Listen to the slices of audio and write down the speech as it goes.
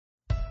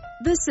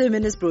This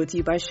sermon is brought to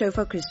you by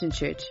Shofar Christian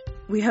Church.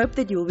 We hope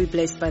that you will be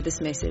blessed by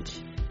this message.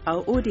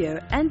 Our audio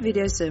and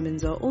video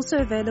sermons are also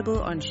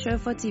available on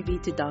Shofar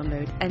TV to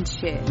download and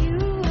share.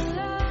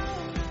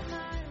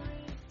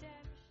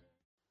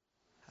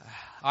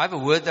 I have a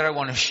word that I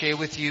want to share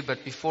with you,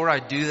 but before I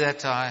do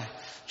that,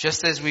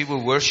 just as we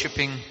were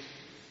worshiping,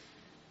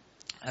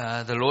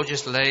 the Lord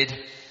just laid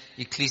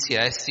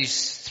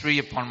Ecclesiastes 3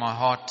 upon my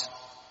heart.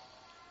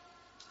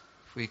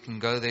 If we can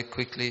go there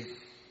quickly.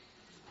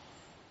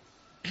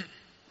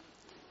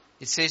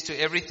 It says, to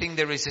everything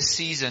there is a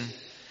season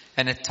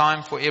and a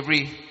time for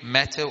every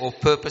matter or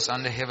purpose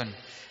under heaven.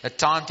 A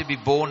time to be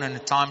born and a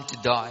time to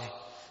die.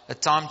 A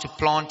time to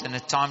plant and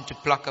a time to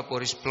pluck up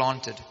what is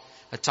planted.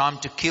 A time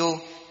to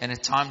kill and a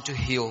time to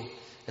heal.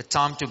 A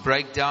time to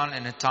break down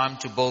and a time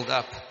to build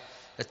up.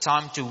 A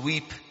time to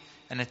weep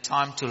and a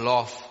time to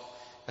laugh.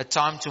 A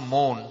time to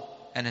mourn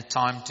and a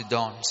time to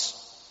dance.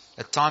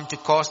 A time to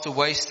cast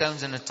away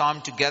stones and a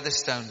time to gather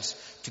stones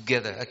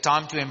together. A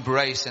time to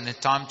embrace and a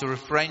time to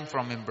refrain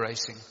from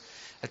embracing.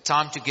 A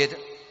time to get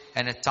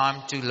and a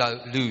time to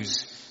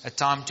lose. A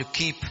time to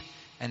keep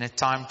and a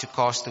time to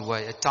cast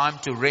away. A time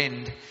to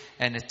rend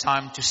and a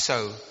time to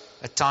sow.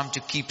 A time to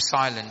keep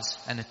silence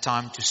and a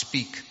time to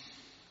speak.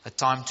 A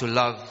time to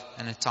love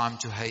and a time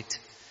to hate.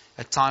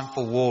 A time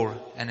for war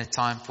and a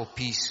time for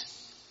peace.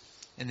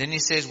 And then he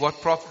says,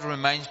 what profit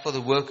remains for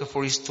the worker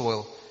for his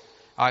toil?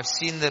 I've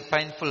seen the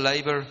painful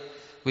labor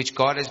which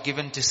God has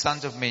given to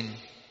sons of men,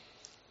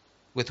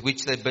 with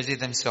which they busy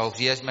themselves.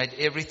 He has made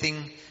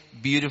everything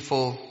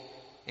beautiful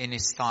in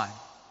His time.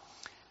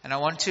 And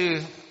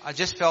I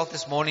just felt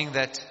this morning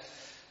that,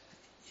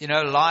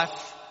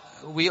 life,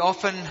 we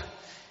often,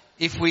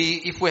 if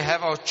we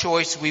have our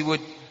choice, we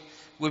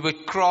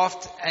would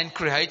craft and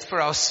create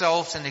for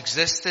ourselves an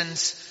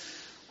existence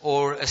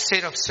or a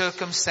set of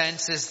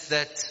circumstances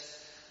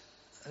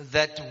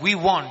that we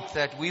want,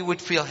 that we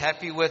would feel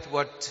happy with,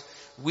 what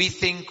we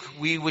think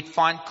we would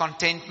find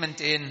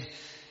contentment in.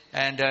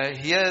 And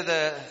here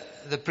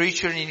the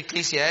preacher in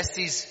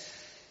Ecclesiastes,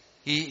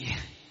 he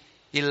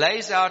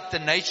lays out the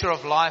nature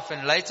of life,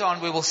 and later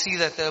on we will see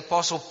that the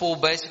Apostle Paul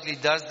basically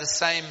does the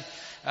same.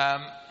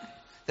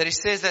 That he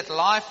says that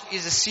life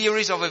is a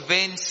series of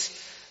events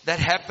that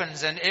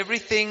happens, and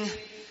everything,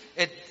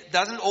 it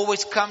doesn't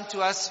always come to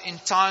us in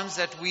times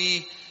that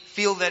we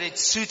feel that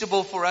it's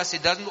suitable for us.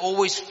 It doesn't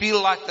always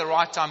feel like the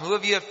right time. Who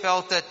of you have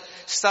felt that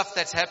stuff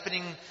that's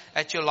happening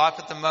at your life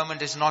at the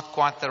moment is not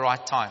quite the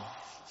right time?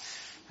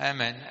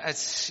 Amen.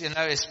 It's,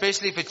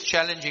 especially if it's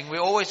challenging, we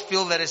always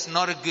feel that it's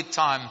not a good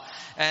time.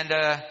 And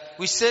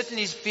we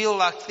certainly feel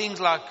like things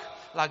like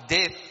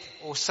death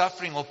or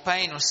suffering or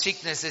pain or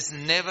sickness, it's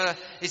never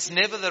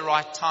the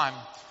right time.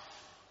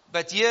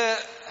 But here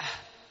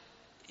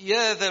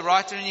the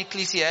writer in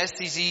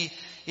Ecclesiastes,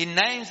 he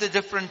names the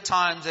different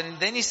times, and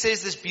then he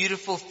says this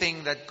beautiful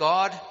thing, that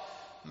God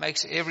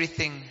makes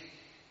everything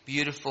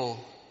beautiful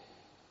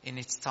in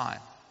its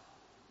time.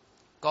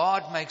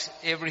 God makes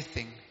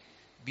everything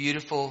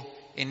beautiful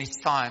in its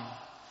time.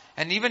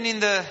 And even in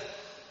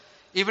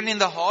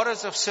the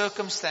hardest of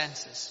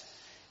circumstances,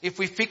 if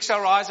we fix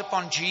our eyes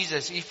upon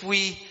Jesus, if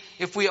we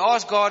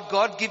ask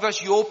God, give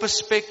us your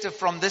perspective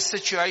from this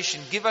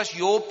situation, give us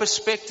your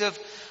perspective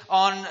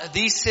on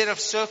these set of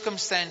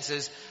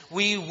circumstances,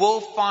 we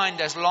will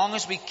find, as long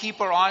as we keep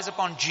our eyes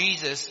upon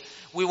Jesus,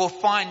 we will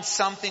find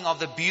something of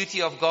the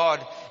beauty of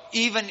God,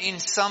 even in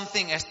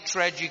something as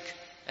tragic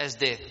as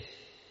death.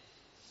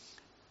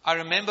 I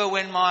remember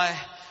when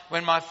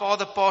my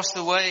father passed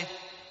away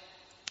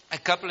a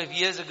couple of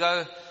years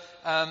ago,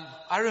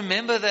 I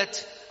remember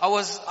that I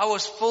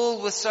was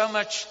filled with so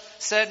much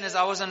sadness.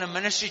 I was on a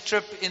ministry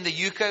trip in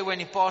the UK when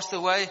he passed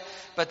away,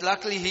 but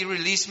luckily he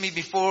released me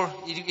before.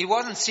 He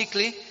wasn't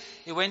sickly.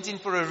 He went in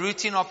for a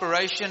routine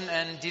operation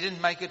and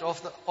didn't make it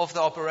off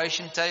the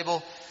operation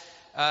table.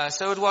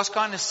 So it was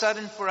kind of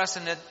sudden for us,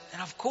 and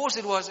of course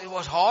it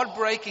was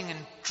heartbreaking and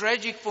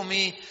tragic for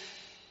me.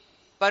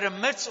 But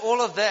amidst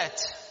all of that,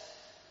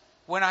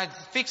 when I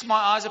fixed my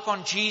eyes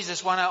upon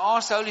Jesus, when I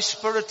asked the Holy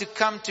Spirit to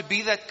come to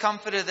be that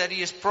comforter that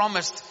He has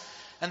promised,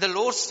 and the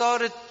Lord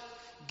started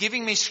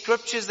giving me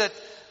scriptures that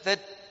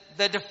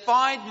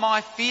defied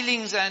my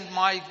feelings and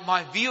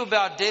my view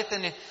about death,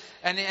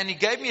 and He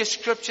gave me a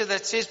scripture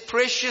that says,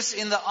 precious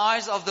in the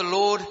eyes of the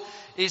Lord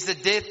is the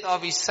death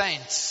of His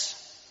saints.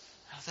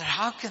 I thought,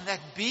 how can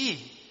that be?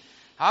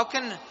 How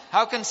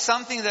can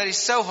something that is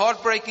so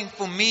heartbreaking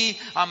for me,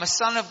 I'm a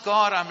son of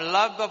God, I'm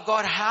loved of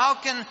God, how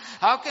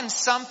can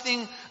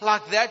something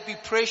like that be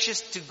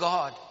precious to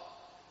God?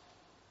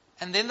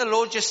 And then the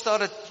Lord just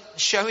started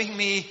showing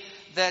me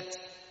that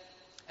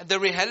the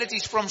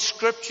realities from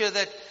Scripture,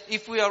 that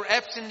if we are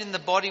absent in the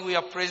body, we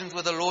are present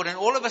with the Lord. And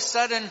all of a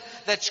sudden,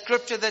 that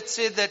Scripture that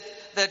said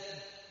that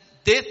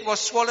death was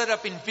swallowed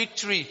up in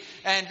victory,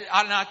 and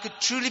I could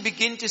truly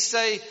begin to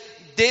say,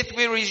 death,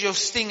 where is your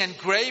sting? And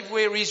grave,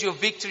 where is your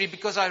victory?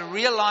 Because I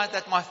realized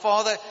that my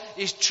Father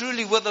is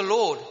truly with the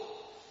Lord.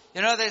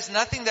 There's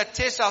nothing that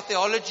tests our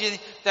theology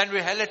than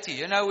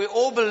reality. We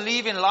all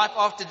believe in life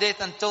after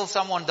death until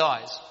someone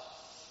dies.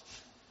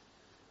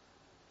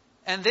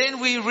 And then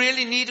we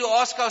really need to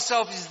ask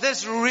ourselves, is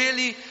this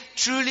really,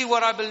 truly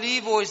what I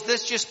believe, or is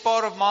this just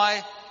part of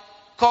my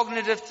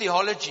cognitive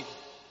theology?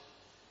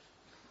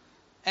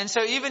 And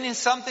so even in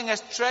something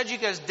as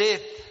tragic as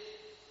death,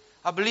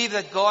 I believe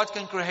that God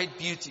can create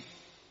beauty.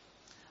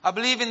 I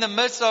believe in the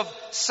midst of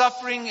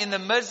suffering, in the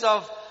midst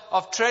of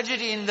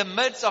tragedy, in the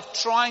midst of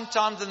trying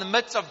times, in the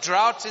midst of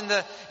droughts, in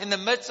the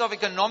midst of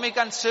economic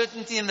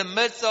uncertainty, in the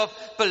midst of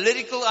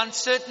political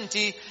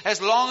uncertainty,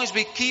 as long as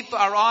we keep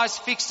our eyes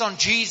fixed on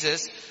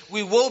Jesus,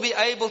 we will be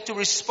able to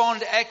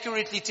respond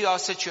accurately to our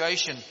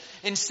situation.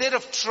 Instead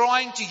of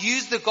trying to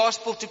use the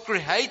gospel to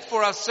create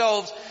for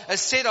ourselves a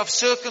set of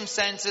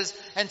circumstances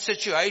and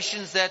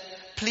situations that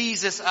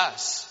pleases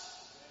us.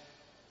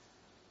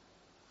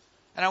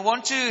 And I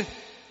want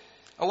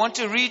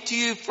to read to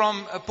you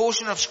from a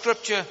portion of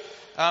scripture.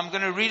 I'm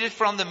going to read it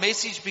from the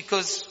Message,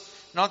 because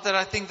not that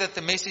I think that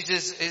the Message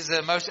is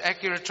the most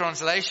accurate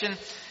translation,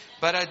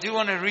 but I do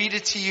want to read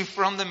it to you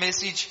from the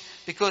Message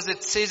because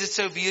it says it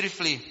so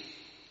beautifully.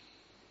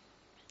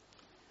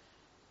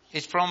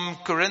 It's from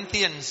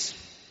Corinthians,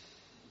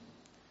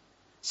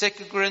 2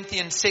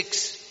 Corinthians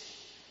 6.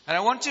 And I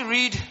want to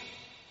read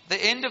the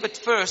end of it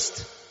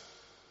first,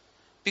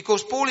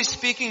 because Paul is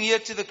speaking here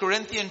to the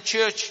Corinthian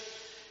church.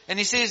 And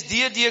he says,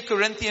 dear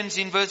Corinthians,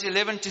 in verse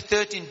 11 to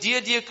 13,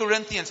 dear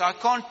Corinthians, I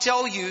can't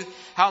tell you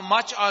how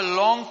much I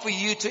long for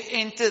you to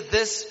enter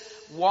this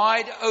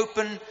wide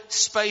open,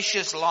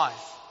 spacious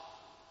life.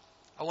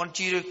 I want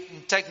you to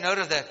take note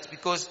of that,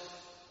 because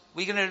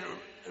we're going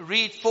to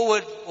read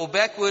forward or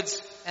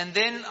backwards, and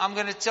then I'm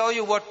going to tell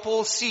you what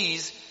Paul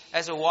sees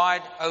as a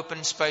wide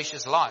open,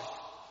 spacious life.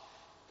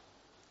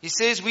 He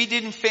says, we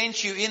didn't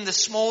fence you in. The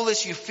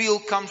smallest you feel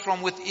comes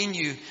from within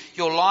you.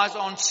 Your lives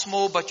aren't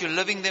small, but you're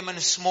living them in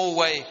a small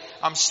way.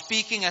 I'm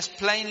speaking as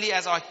plainly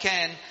as I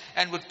can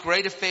and with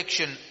great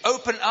affection.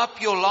 Open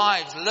up your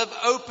lives. Live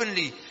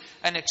openly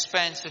and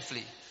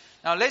expansively.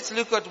 Now let's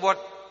look at what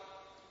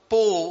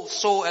Paul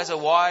saw as a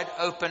wide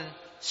open,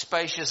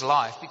 spacious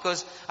life.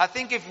 Because I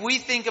think if we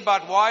think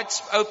about wide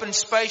open,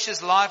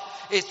 spacious life,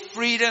 it's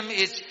freedom,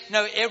 it's,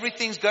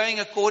 everything's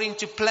going according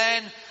to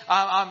plan.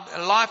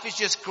 Life is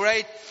just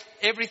great.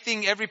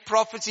 Everything, every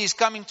prophecy is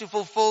coming to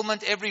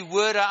fulfillment. Every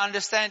word I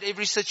understand,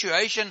 every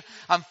situation,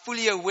 I'm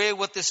fully aware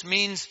what this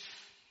means.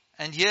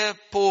 And here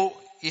Paul,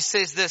 he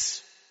says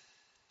this,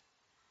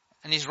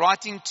 and he's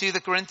writing to the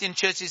Corinthian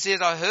church. He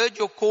says, I heard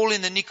your call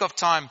in the nick of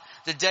time.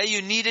 The day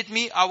you needed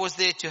me, I was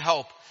there to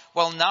help.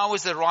 Well, now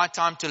is the right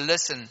time to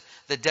listen,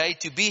 the day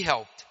to be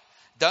helped.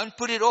 Don't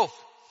put it off.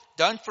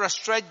 Don't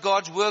frustrate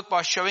God's work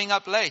by showing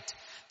up late,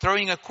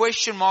 throwing a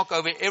question mark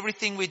over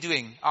everything we're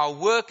doing. Our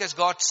work as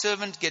God's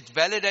servant gets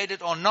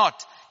validated or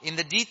not in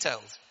the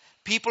details.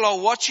 People are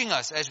watching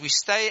us as we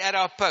stay at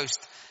our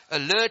post,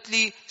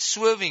 alertly,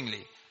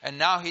 swervingly. And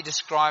now he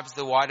describes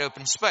the wide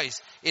open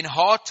space. In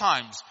hard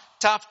times,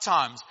 tough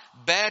times,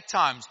 bad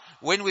times,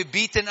 when we're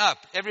beaten up.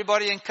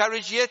 Everybody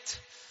encouraged yet?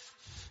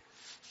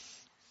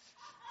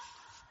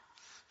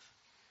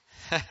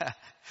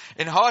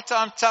 In hard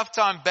time, tough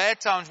time,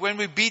 bad times, when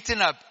we're beaten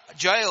up,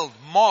 jailed,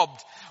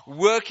 mobbed,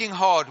 working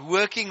hard,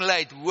 working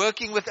late,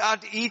 working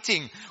without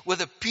eating, with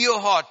a pure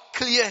heart,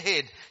 clear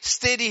head,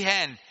 steady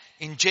hand,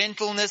 in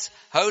gentleness,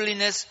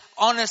 holiness,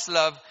 honest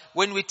love,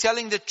 when we're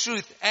telling the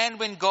truth and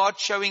when God's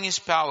showing His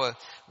power,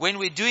 when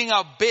we're doing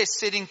our best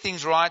setting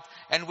things right,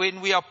 and when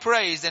we are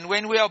praised, and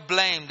when we are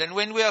blamed, and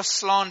when we are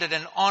slandered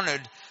and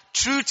honored,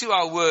 true to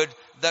our word,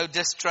 though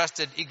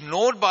distrusted,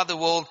 ignored by the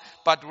world,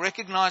 but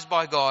recognized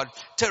by God,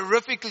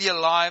 terrifically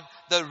alive,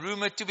 though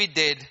rumored to be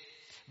dead,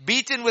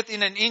 beaten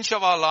within an inch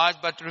of our lives,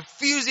 but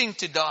refusing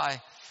to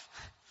die,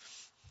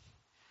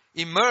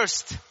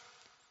 immersed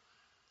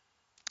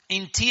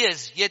in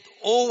tears, yet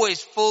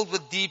always filled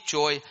with deep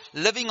joy,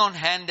 living on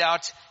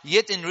handouts,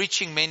 yet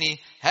enriching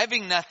many,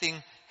 having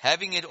nothing,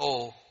 having it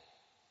all.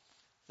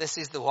 This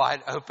is the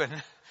wide open,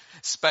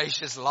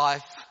 spacious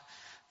life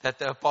that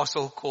the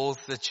apostle calls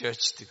the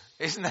church to.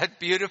 Isn't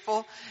that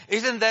beautiful?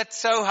 Isn't that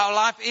so how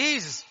life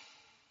is?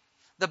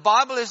 The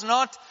Bible is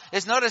not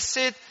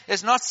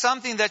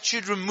something that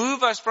should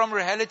remove us from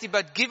reality,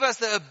 but give us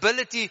the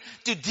ability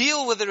to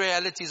deal with the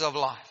realities of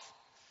life.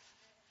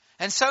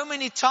 And so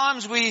many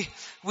times we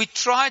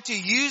try to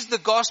use the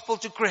gospel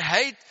to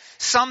create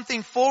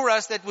something for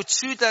us that would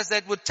suit us,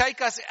 that would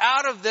take us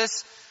out of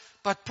this.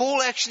 But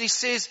Paul actually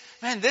says,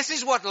 man, this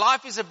is what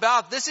life is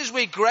about. This is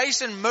where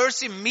grace and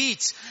mercy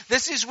meets.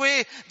 This is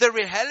where the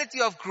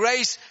reality of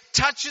grace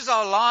touches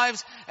our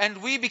lives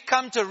and we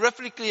become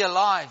terrifically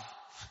alive,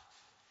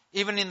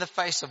 even in the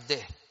face of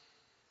death.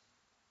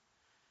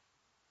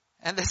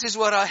 And this is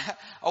what I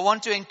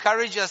want to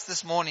encourage us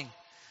this morning.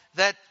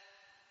 That,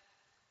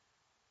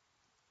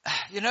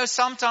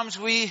 sometimes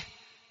we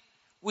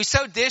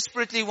so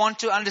desperately want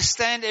to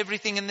understand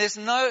everything, and there's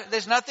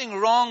nothing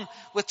wrong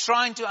with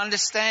trying to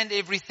understand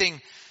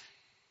everything.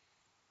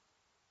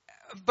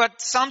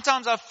 But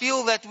sometimes I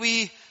feel that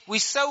we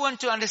so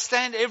want to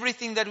understand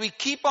everything that we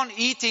keep on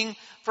eating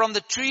from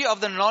the tree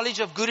of the knowledge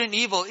of good and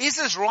evil. Is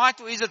this right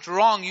or is it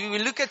wrong? We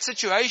look at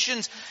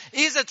situations.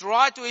 Is it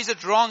right or is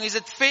it wrong? Is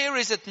it fair?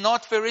 Is it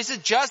not fair? Is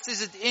it just?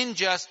 Is it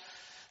unjust?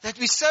 That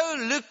we so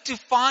look to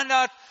find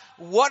out,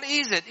 what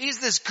is it? Is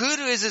this good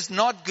or is this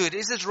not good?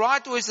 Is this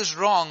right or is this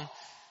wrong?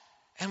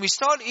 And we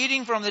start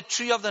eating from the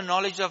tree of the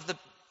knowledge of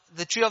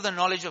the tree of the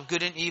knowledge of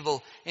good and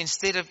evil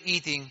instead of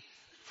eating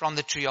from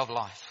the tree of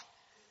life.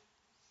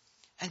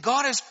 And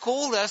God has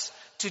called us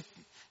to,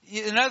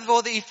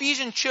 for the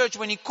Ephesian church,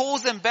 when He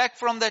calls them back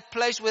from that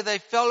place where they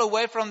fell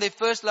away from their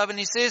first love, and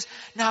He says,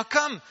 now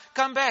come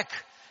back,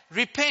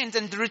 repent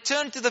and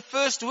return to the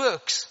first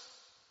works,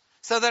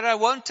 so that I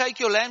won't take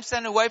your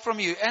lampstand away from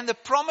you. And the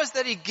promise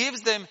that He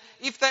gives them,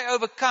 if they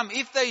overcome,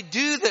 if they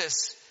do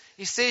this,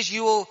 He says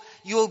you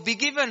will be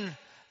given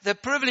the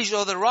privilege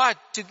or the right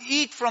to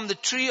eat from the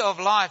tree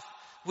of life,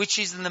 which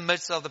is in the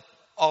midst of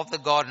the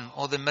garden,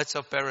 or the midst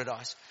of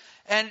paradise.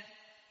 And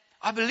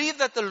I believe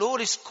that the Lord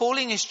is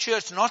calling His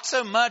church not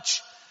so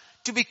much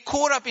to be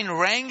caught up in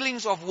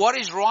wranglings of what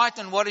is right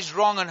and what is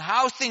wrong and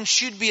how things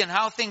should be and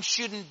how things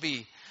shouldn't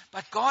be.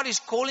 But God is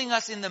calling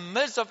us in the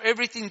midst of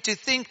everything to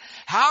think,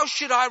 how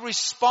should I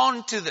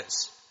respond to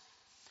this?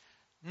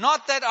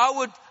 Not that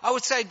I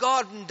would say,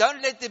 God,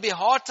 don't let there be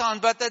hard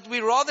times, but that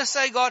we rather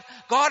say, God,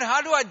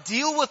 how do I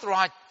deal with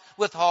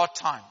hard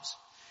times?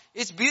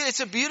 It's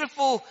a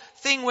beautiful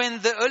thing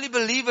when the early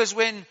believers,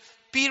 when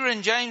Peter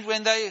and James,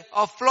 when they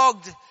are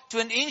flogged to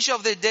an inch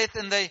of their death,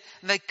 and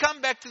they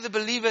come back to the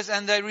believers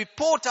and they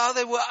report how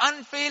they were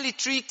unfairly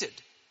treated.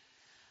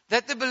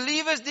 That the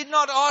believers did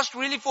not ask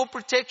really for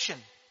protection.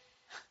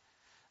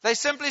 They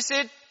simply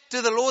said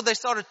to the Lord, they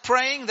started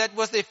praying. That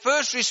was their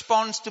first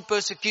response to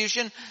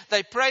persecution.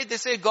 They prayed, they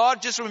said,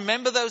 God, just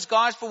remember those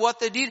guys for what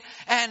they did.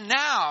 And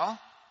now,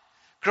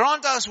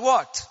 grant us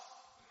what?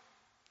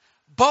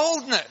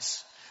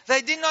 Boldness.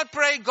 They did not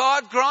pray,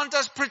 God, grant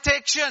us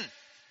protection.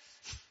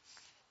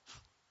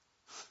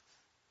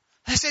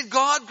 They said,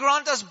 God,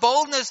 grant us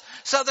boldness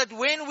so that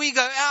when we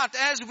go out,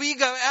 as we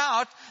go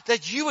out,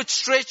 that you would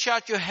stretch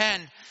out your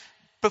hand,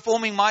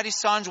 performing mighty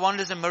signs,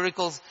 wonders, and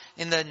miracles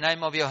in the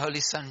name of your Holy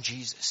Son,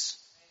 Jesus.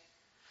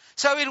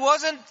 So it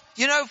wasn't,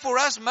 for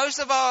us, most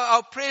of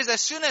our prayers,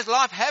 as soon as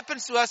life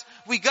happens to us,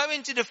 we go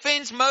into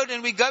defense mode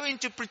and we go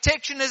into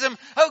protectionism.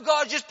 Oh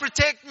God, just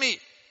protect me.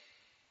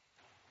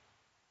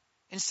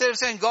 Instead of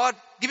saying, God,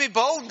 give me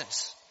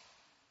boldness.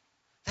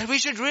 That we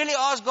should really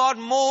ask God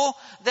more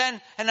than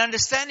an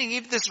understanding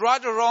if this is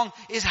right or wrong,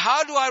 is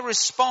how do I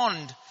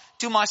respond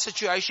to my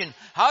situation?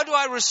 How do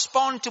I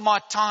respond to my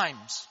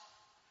times?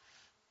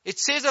 It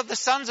says of the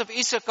sons of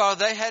Issachar,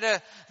 they had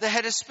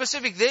a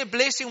specific, their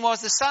blessing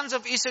was the sons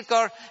of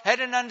Issachar had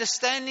an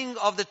understanding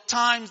of the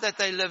times that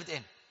they lived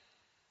in.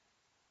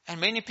 And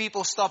many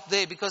people stop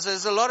there because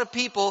there's a lot of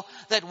people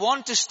that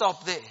want to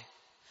stop there.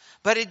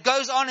 But it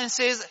goes on and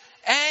says,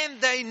 and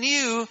they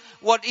knew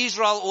what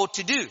Israel ought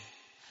to do.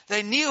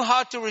 They knew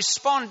how to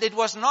respond. It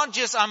was not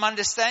just, I'm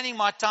understanding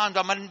my times.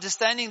 I'm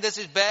understanding this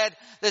is bad.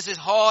 This is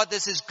hard.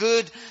 This is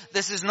good.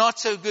 This is not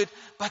so good.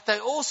 But they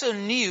also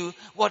knew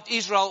what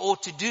Israel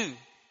ought to do.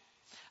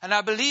 And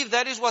I believe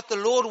that is what the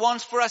Lord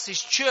wants for us, His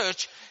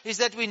church, is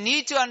that we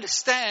need to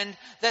understand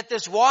that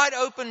this wide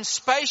open,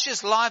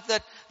 spacious life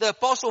that the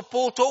Apostle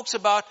Paul talks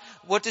about,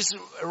 what is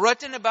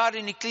written about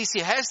in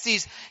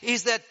Ecclesiastes,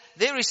 is that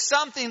there is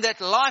something that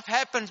life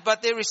happens,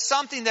 but there is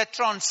something that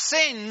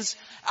transcends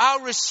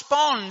our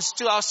response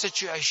to our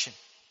situation.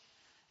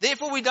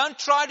 Therefore, we don't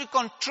try to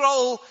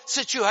control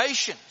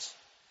situations.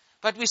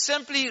 But we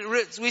simply,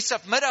 we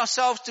submit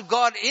ourselves to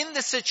God in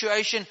the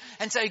situation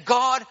and say,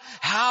 God,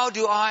 how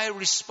do I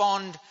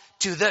respond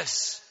to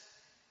this?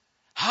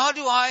 How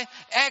do I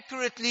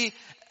accurately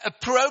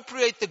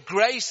appropriate the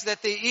grace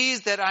that there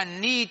is that I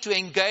need to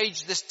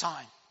engage this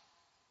time?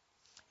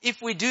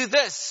 If we do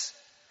this,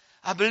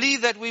 I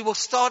believe that we will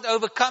start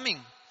overcoming.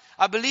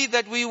 I believe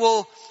that we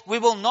will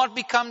not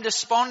become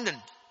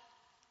despondent.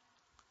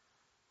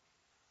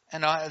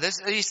 And this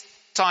is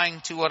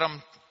tying to what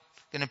I'm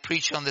going to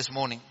preach on this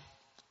morning.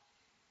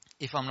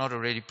 If I'm not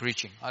already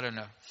preaching, I don't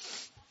know.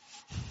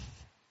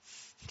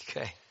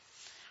 Okay.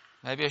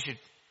 Maybe I should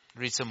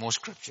read some more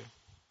scripture.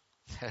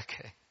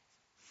 Okay.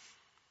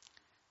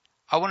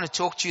 I want to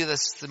talk to you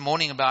this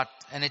morning about,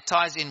 and it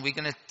ties in, we're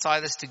going to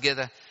tie this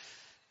together,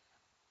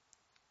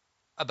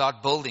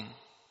 about building.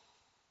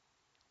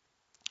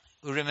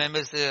 Who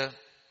remembers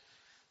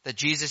that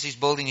Jesus is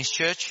building His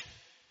church?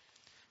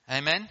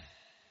 Amen.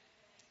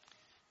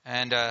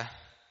 And I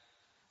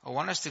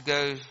want us to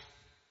go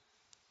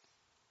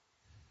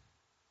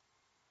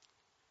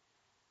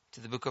to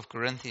the book of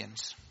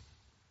Corinthians.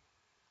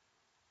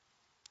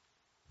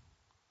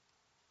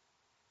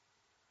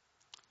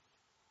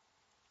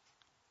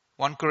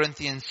 (1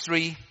 Corinthians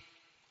 3,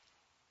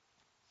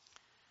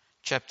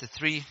 chapter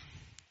 3,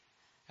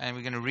 and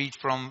we're going to read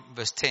from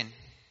verse 10.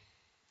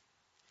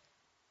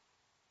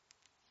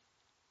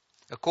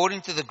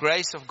 According to the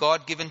grace of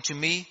God given to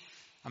me,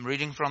 I'm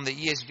reading from the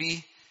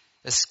ESV,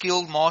 a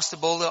skilled master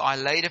builder. I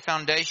laid a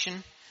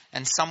foundation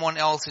and someone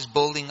else is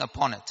building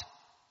upon it.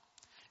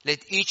 Let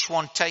each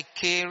one take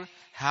care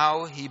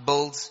how he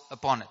builds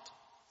upon it.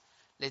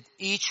 Let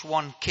each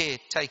one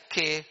take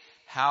care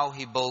how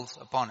he builds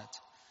upon it.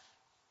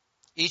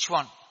 Each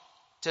one,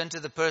 turn to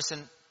the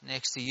person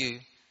next to you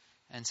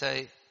and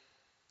say,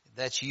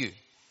 that's you.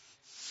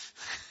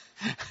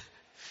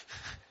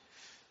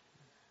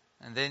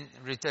 And then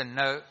return,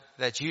 no,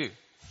 that's you.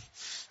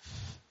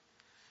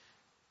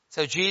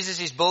 So Jesus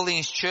is building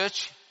his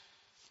church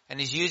and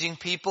he's using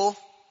people.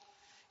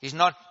 He's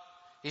not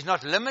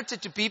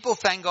limited to people,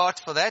 thank God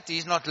for that.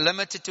 He's not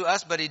limited to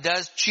us, but he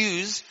does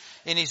choose,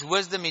 in his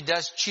wisdom, he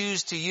does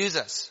choose to use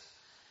us.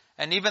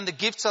 And even the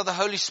gifts of the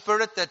Holy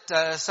Spirit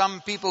that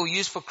some people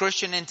use for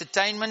Christian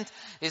entertainment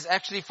is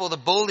actually for the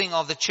building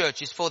of the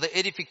church. It's for the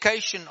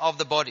edification of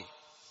the body.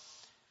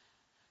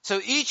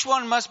 So each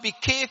one must be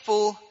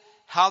careful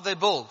how they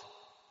build.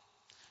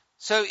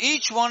 So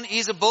each one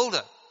is a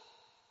builder.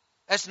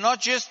 It's not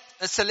just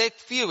a select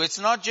few. It's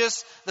not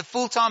just the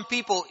full-time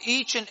people.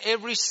 Each and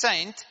every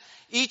saint,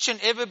 each and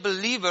every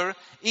believer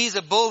is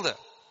a builder.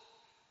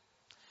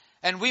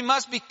 And we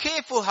must be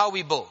careful how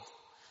we build.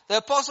 The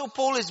Apostle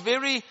Paul is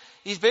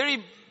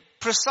very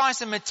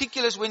precise and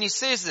meticulous when he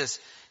says this.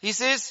 He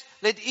says,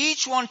 let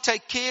each one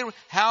take care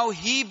how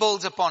he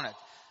builds upon it.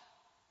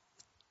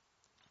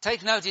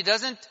 Take note, he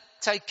doesn't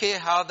take care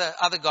how the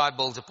other guy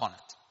builds upon it.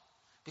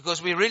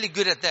 Because we're really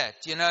good at that.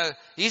 You know,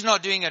 he's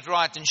not doing it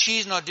right and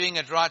she's not doing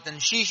it right and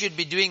she should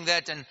be doing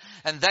that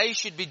and they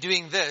should be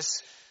doing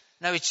this.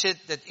 No, it said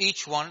that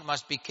each one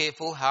must be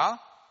careful how?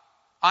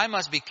 I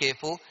must be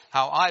careful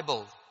how I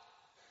build.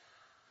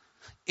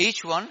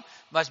 Each one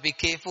must be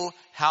careful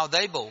how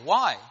they build.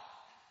 Why?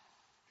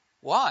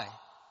 Why?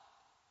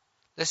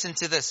 Listen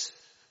to this.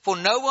 For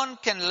no one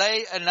can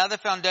lay another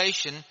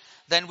foundation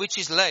than which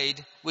is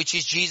laid, which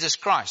is Jesus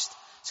Christ.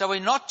 So we're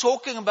not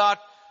talking about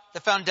the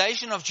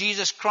foundation of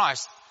Jesus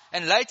Christ.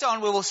 And later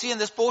on we will see in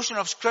this portion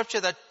of scripture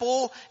that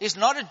Paul is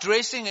not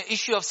addressing an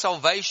issue of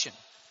salvation.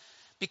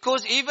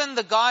 Because even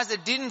the guys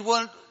that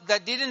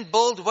didn't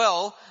build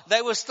well,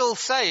 they were still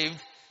saved,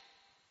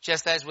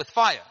 just as with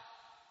fire.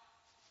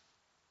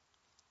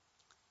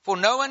 For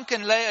no one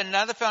can lay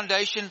another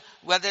foundation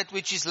where that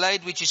which is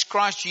laid, which is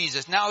Christ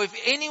Jesus. Now if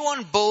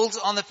anyone builds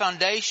on the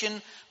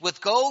foundation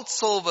with gold,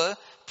 silver,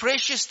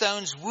 precious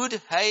stones, wood,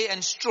 hay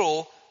and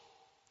straw,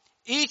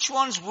 each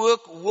one's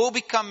work will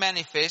become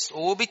manifest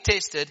or will be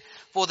tested,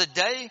 for the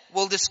day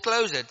will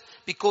disclose it,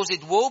 because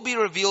it will be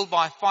revealed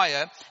by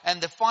fire,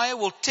 and the fire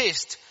will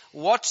test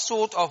what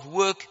sort of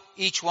work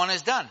each one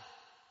has done.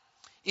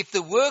 If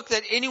the work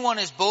that anyone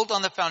has built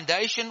on the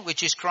foundation,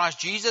 which is Christ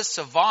Jesus,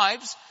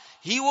 survives,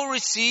 he will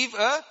receive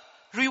a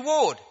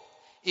reward.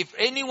 If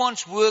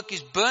anyone's work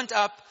is burnt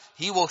up,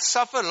 he will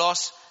suffer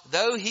loss,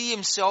 though he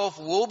himself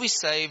will be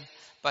saved,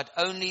 but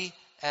only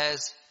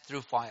as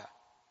through fire.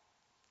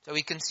 So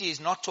we can see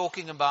it's not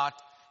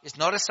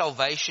a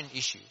salvation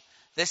issue.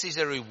 This is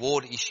a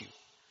reward issue.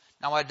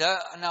 Now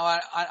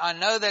I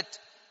know that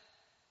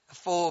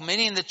for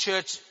many in the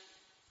church,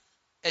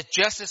 it's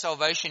just a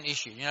salvation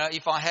issue. You know,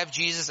 if I have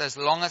Jesus, as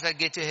long as I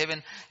get to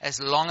heaven,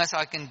 as long as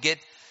I can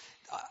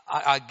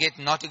I get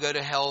not to go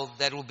to hell,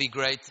 that will be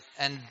great.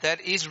 And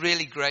that is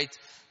really great.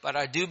 But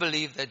I do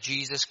believe that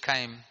Jesus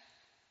came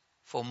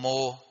for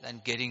more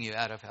than getting you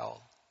out of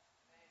hell.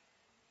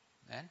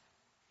 Amen?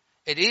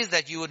 It is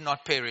that you would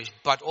not perish,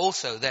 but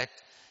also that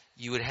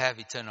you would have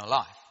eternal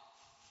life.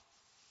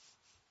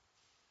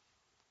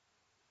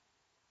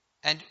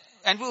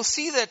 And we'll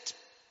see that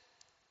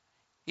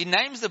he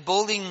names the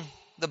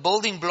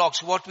building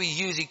blocks, what we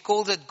use. He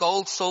calls it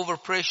gold, silver,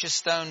 precious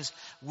stones,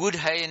 wood,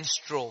 hay and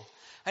straw.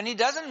 And he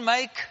doesn't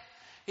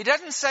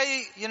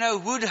say, you know,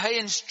 wood, hay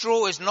and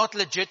straw is not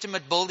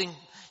legitimate building.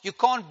 You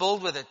can't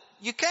build with it.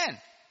 You can.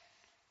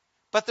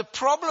 But the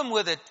problem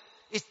with it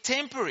is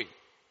temporary.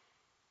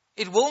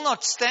 It will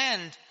not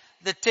stand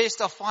the test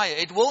of fire.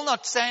 It will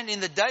not stand in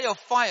the day of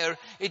fire.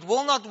 It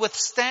will not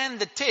withstand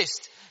the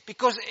test,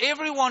 because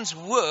everyone's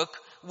work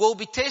will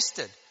be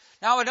tested.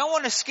 Now, I don't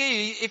want to scare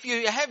you. If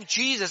you have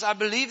Jesus, I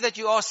believe that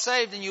you are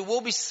saved and you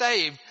will be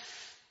saved,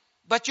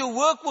 but your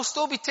work will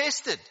still be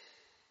tested.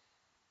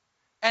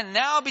 And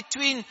now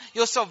between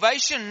your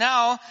salvation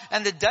now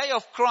and the day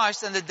of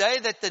Christ and the day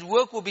that the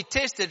work will be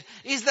tested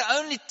is the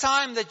only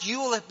time that you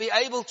will be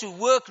able to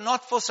work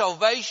not for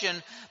salvation,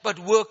 but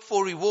work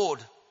for reward.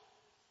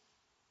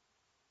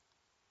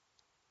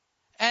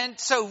 And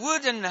so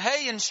wood and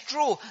hay and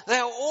straw, they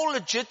are all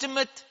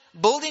legitimate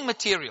building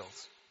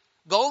materials.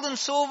 Gold and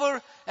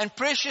silver and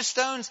precious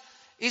stones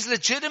is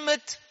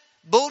legitimate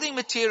building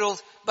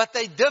materials, but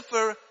they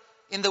differ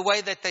in the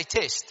way that they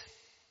test.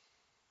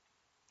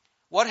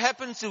 What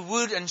happens to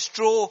wood and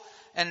straw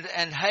and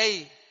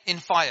hay in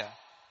fire?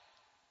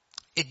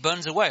 It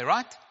burns away,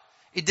 right?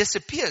 It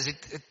disappears.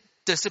 It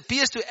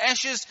disappears to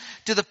ashes,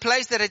 to the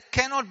place that it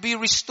cannot be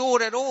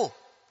restored at all.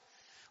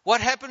 What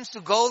happens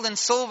to gold and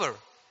silver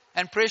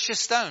and precious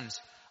stones?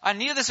 I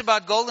knew this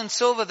about gold and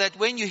silver, that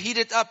when you heat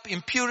it up,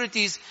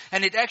 impurities,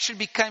 and it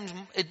actually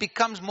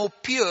becomes more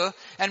pure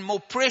and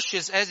more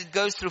precious as it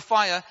goes through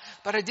fire.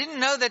 But I didn't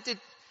know that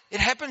it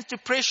happens to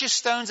precious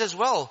stones as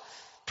well.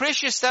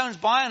 Precious stones,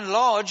 by and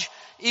large,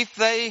 if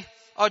they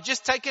are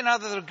just taken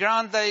out of the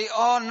ground, they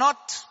are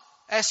not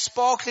as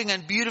sparkling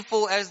and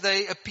beautiful as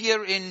they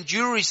appear in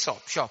jewelry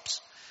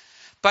shops.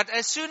 But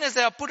as soon as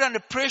they are put under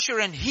pressure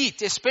and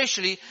heat,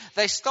 especially,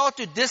 they start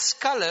to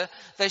discolor.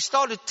 They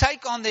start to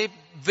take on their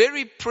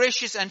very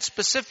precious and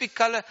specific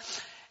color,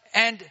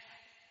 and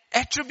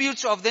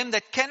attributes of them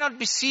that cannot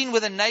be seen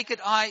with a naked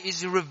eye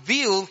is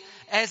revealed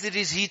as it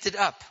is heated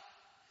up.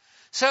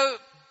 So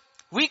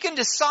we can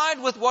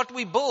decide with what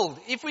we build.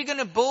 If we're going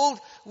to build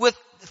with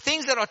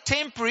things that are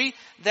temporary,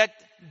 that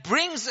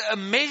brings a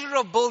measure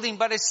of building,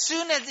 but as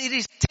soon as it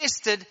is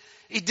tested,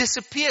 it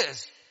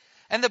disappears.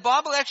 And the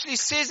Bible actually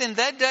says in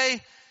that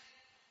day,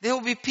 there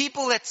will be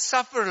people that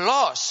suffer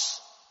loss.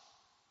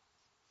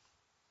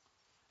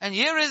 And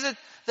here is it,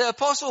 the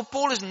Apostle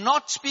Paul is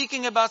not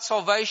speaking about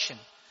salvation.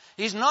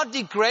 He's not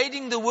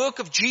degrading the work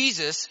of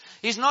Jesus.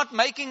 He's not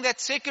making that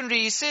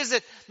secondary. He says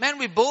that, man,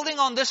 we're building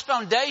on this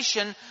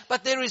foundation,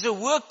 but there is a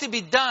work to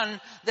be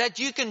done that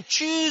you can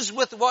choose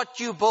with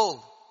what you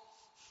build.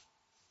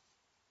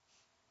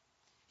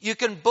 You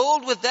can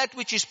build with that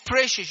which is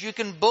precious. You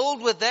can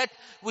build with that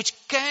which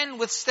can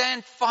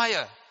withstand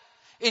fire.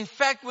 In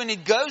fact, when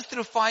it goes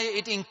through fire,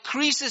 it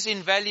increases in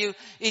value.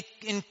 It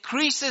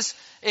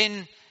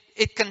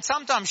can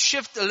sometimes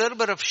shift a little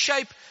bit of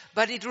shape,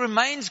 but it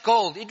remains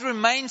gold. It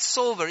remains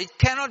silver. It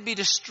cannot be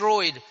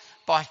destroyed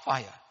by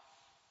fire.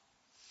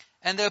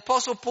 And the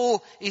Apostle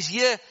Paul is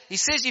here. He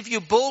says if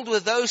you build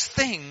with those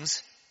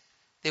things,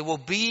 there will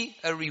be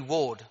a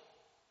reward.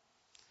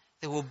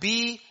 There will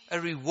be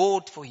a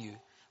reward for you.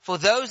 For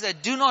those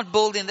that do not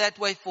build in that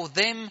way, for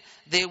them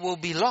there will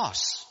be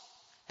loss.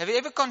 Have you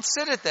ever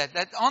considered that?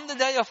 That on the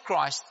day of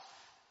Christ,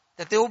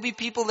 that there will be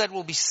people that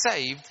will be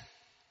saved,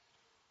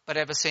 but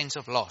have a sense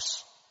of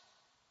loss.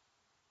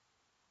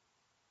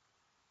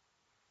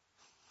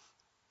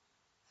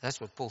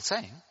 That's what Paul's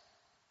saying.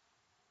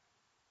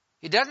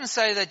 He doesn't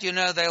say that,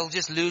 they'll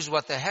just lose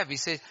what they have. He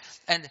says,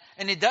 and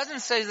it doesn't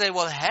say they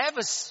will have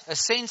a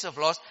sense of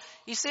loss.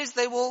 He says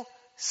they will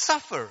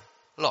suffer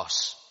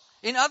loss.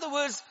 In other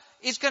words,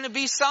 it's going to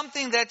be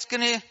something that's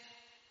going to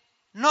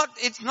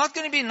it's not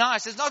going to be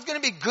nice. It's not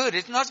going to be good.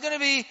 It's not going to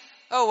be,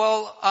 oh,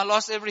 well, I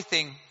lost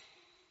everything.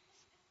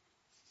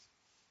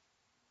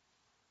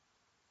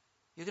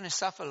 You're going to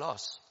suffer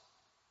loss.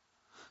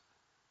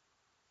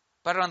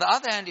 But on the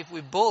other hand, if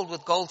we build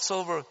with gold,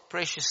 silver,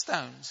 precious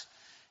stones,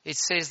 it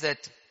says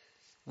that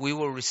we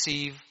will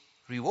receive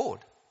reward.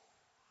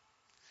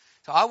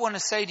 So I want to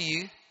say to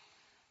you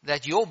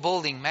that your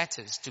building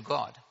matters to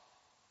God.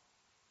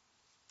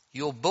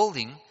 Your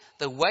building,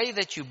 the way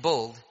that you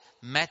build,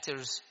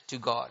 matters to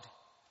God.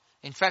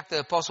 In fact, the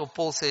Apostle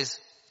Paul says,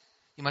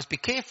 you must be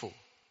careful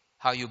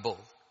how you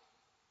build.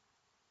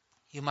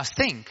 You must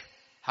think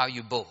how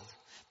you build.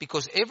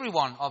 Because every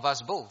one of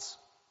us builds.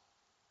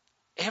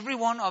 Every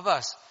one of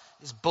us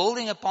is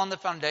building upon the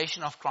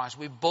foundation of Christ.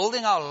 We're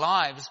building our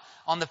lives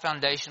on the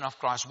foundation of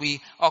Christ.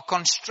 We are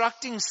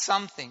constructing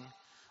something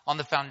on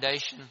the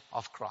foundation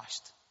of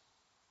Christ.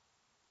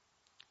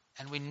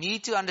 And we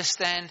need to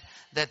understand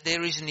that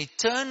there is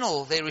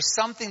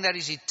something that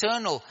is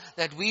eternal,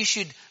 that we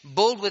should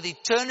build with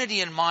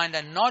eternity in mind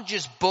and not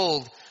just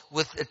build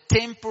with a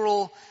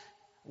temporal,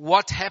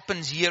 what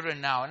happens here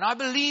and now. And I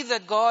believe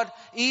that God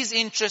is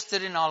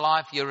interested in our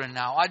life here and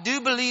now. I do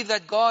believe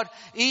that God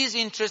is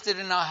interested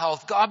in our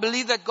health. I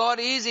believe that God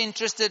is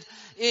interested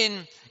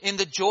in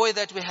the joy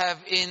that we have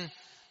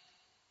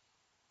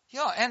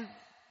and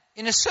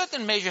in a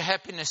certain measure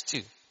happiness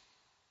too.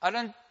 I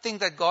don't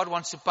think that God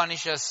wants to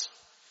punish us.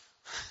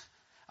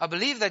 I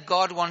believe that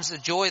God wants the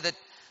joy,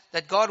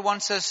 that God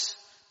wants us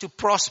to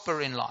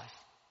prosper in life.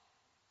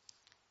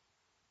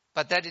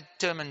 But that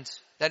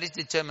is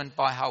determined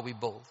by how we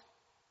build.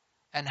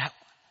 And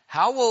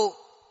how will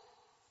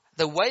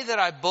the way that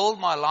I build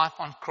my life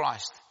on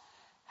Christ,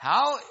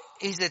 how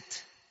does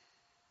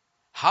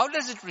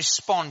it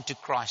respond to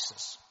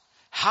crisis?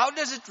 How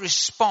does it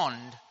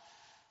respond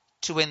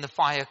to when the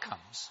fire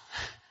comes?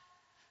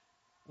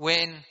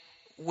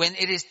 When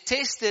it is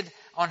tested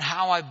on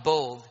how I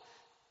build,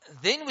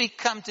 then we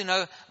come to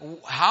know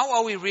how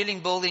are we really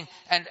building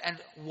and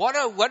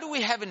what do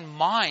we have in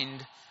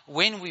mind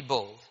when we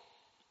build.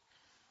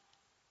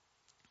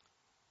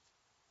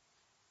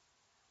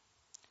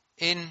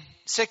 In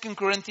 2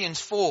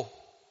 Corinthians 4,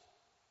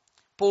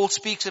 Paul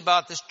speaks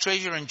about this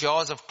treasure in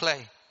jars of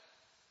clay.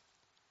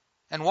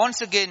 And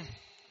once again,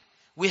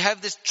 we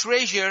have this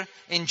treasure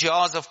in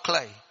jars of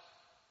clay.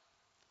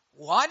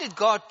 Why did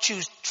God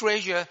choose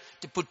to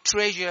put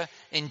treasure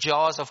in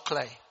jars of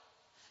clay?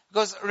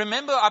 Because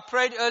remember, I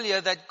prayed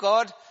earlier that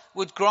God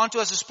would grant to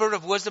us a spirit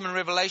of wisdom and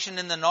revelation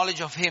in the knowledge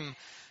of Him,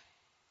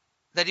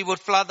 that He would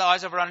flood the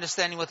eyes of our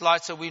understanding with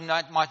light so we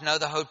might know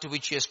the hope to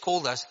which He has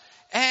called us,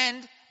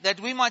 and that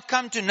we might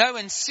come to know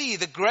and see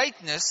the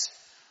greatness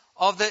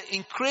of the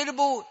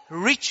incredible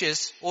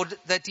riches or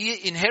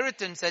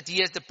inheritance that He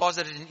has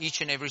deposited in each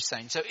and every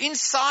saint. So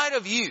inside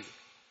of you,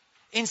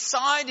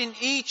 inside in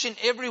each and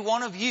every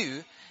one of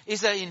you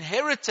is an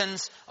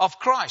inheritance of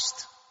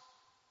Christ.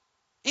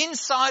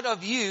 Inside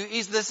of you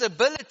is this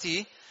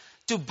ability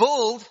to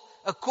build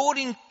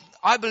according,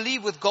 I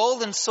believe, with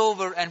gold and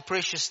silver and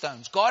precious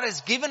stones. God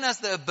has given us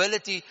the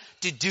ability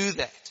to do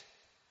that.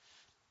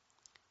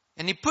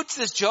 And He puts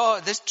this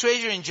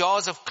treasure in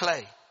jars of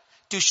clay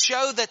to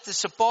show that the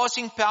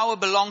surpassing power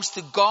belongs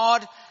to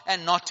God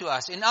and not to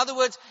us. In other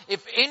words,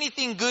 if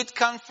anything good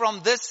comes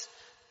from this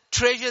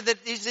treasure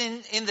that is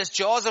in this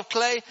jars of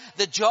clay,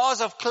 the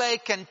jars of clay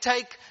can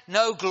take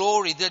no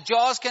glory. The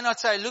jars cannot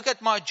say, look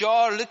at my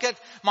jar, look at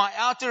my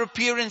outer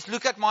appearance,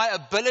 look at my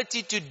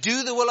ability to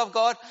do the will of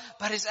God.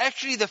 But it's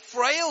actually the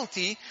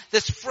frailty,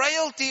 this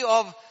frailty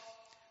of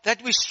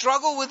that we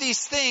struggle with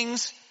these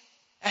things,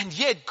 and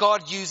yet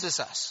God uses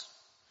us.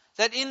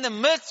 That in the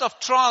midst of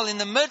trial, in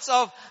the midst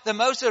of the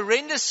most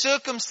horrendous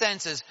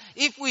circumstances,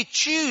 if we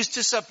choose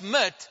to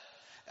submit,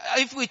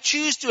 if we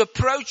choose to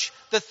approach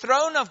the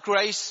throne of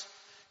grace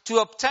to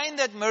obtain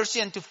that mercy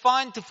and to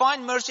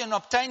find mercy and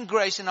obtain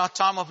grace in our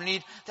time of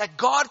need, that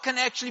God can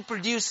actually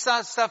produce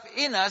stuff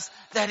in us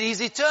that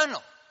is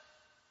eternal.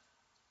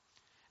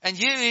 And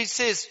here He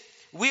says,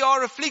 we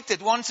are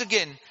afflicted once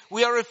again.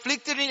 We are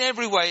afflicted in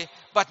every way,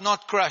 but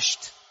not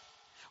crushed.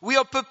 We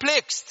are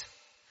perplexed.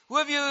 Who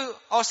of you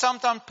are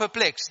sometimes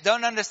perplexed?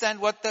 Don't understand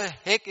what the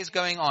heck is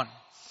going on.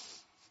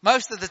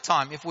 Most of the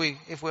time, if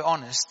we're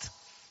honest.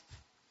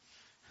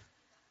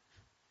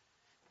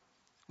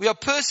 We are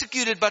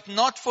persecuted but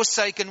not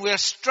forsaken. We are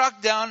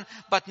struck down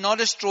but not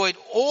destroyed.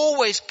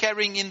 Always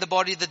carrying in the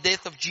body the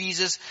death of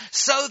Jesus,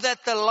 so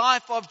that the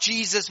life of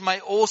Jesus may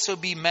also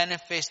be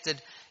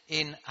manifested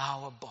in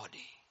our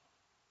body.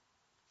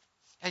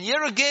 And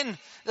here again,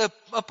 the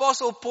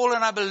Apostle Paul,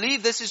 and I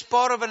believe this is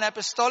part of an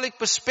apostolic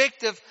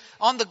perspective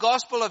on the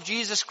gospel of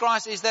Jesus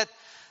Christ, is that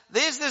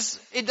there's this,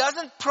 it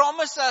doesn't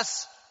promise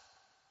us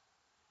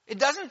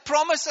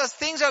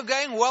things are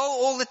going well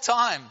all the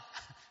time.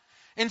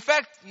 In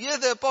fact, here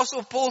the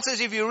Apostle Paul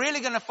says, if you're really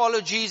going to follow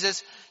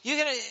Jesus, you're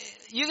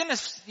going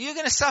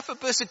to suffer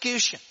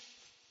persecution.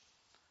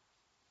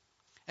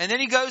 And then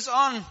he goes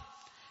on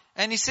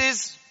and he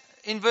says,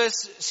 in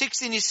verse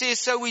 16, he says,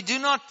 so we do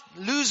not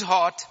lose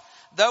heart.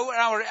 Though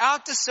our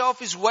outer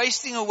self is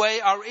wasting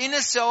away, our inner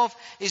self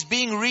is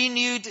being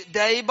renewed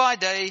day by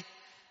day.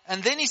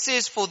 And then he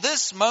says, for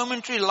this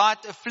momentary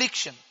light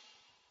affliction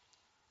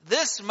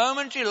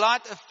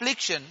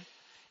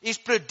is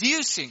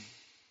producing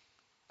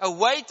a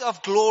weight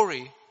of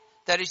glory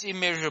that is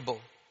immeasurable.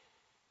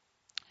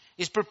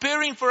 Is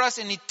preparing for us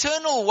an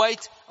eternal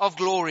weight of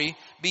glory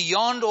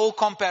beyond all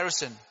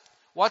comparison.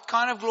 What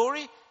kind of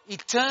glory?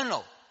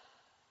 Eternal.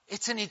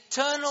 It's an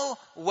eternal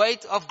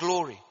weight of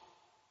glory.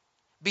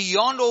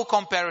 Beyond all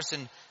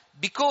comparison.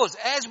 Because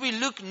as we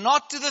look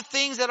not to the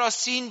things that are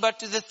seen, but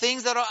to the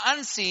things that are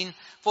unseen,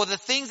 for the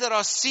things that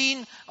are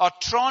seen are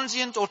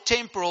transient or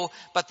temporal,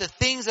 but the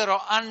things that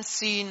are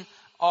unseen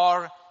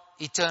are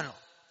eternal.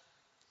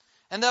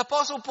 And the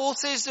Apostle Paul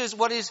says this,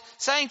 what he's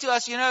saying to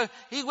us,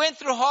 he went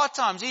through hard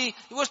times. He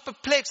was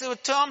perplexed. There were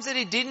times that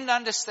he didn't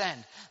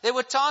understand. There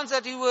were times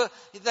that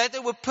they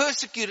were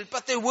persecuted,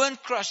 but they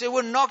weren't crushed. They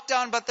were knocked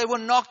down, but they were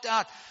knocked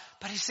out.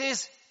 But he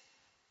says,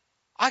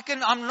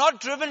 I'm not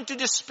driven to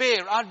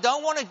despair. I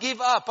don't want to give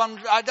up.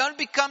 I don't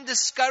become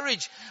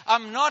discouraged.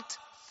 I'm not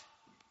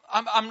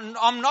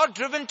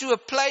driven to a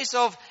place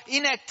of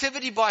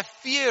inactivity by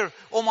fear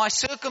or my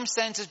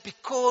circumstances,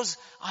 because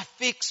I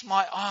fix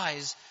my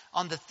eyes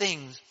on the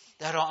things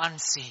that are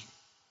unseen.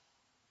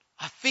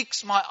 I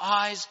fix my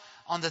eyes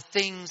on the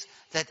things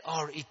that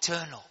are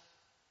eternal.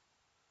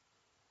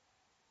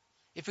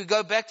 If we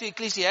go back to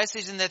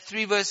Ecclesiastes in that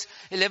 3 verse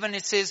 11,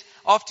 it says,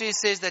 after it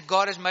says that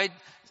God has made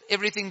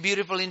everything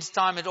beautiful in His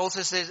time, it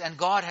also says, and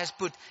God has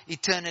put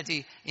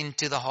eternity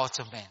into the hearts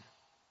of men.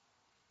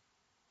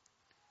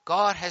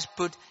 God has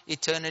put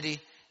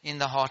eternity in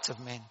the hearts of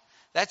men.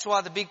 That's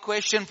why the big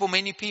question for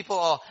many people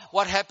are,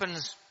 what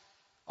happens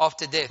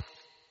after death?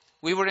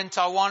 We were in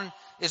Taiwan.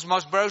 It's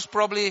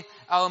probably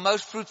our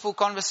most fruitful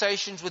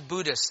conversations with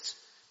Buddhists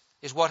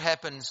is what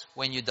happens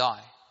when you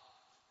die.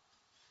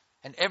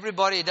 And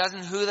everybody, it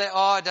doesn't who they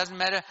are, it doesn't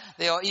matter.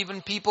 There are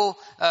even people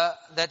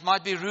that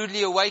might be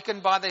rudely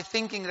awakened by their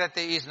thinking that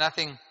there is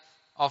nothing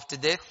after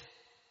death.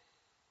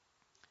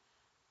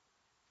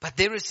 But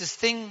there is this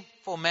thing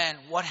for man,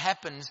 what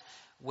happens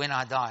when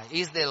I die?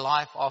 Is there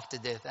life after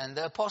death? And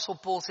the Apostle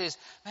Paul says,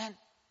 man,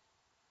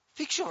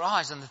 fix your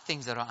eyes on the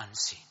things that are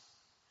unseen.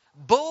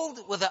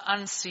 Build with the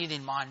unseen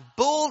in mind.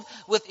 Build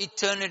with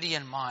eternity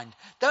in mind.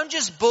 Don't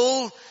just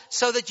build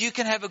so that you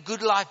can have a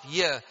good life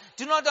here.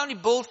 Do not only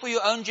build for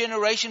your own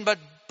generation, but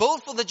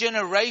build for the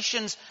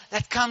generations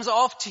that comes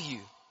after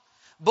you.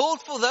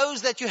 Build for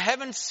those that you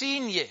haven't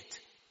seen yet.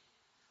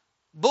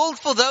 Build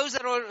for those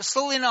that are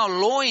still in our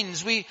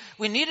loins. We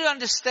need to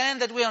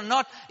understand that we are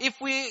not,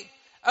 if we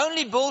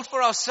only build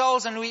for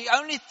ourselves and we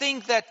only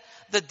think that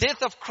the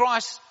death of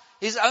Christ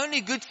is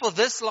only good for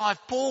this life.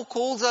 Paul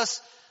calls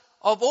us,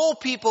 of all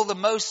people,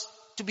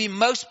 to be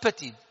most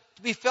pitied,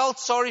 to be felt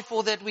sorry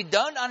for, that we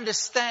don't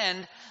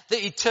understand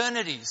the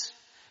eternities.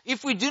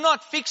 If we do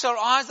not fix our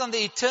eyes on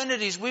the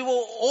eternities, we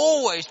will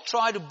always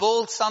try to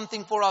build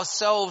something for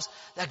ourselves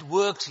that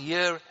works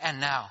here and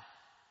now.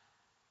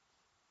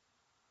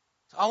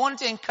 So I want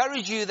to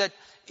encourage you that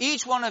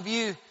each one of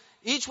you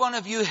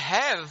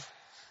have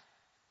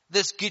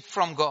this gift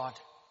from God.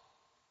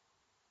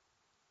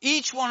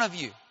 Each one of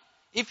you.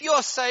 If you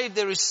are saved,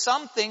 there is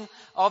something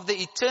of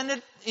the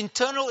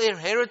internal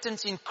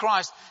inheritance in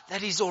Christ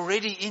that is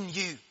already in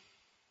you.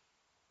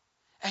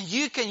 And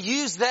you can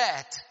use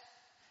that.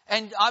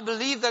 And I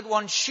believe that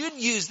one should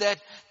use that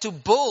to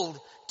build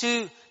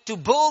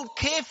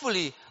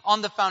carefully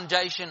on the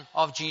foundation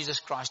of Jesus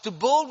Christ. To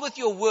build with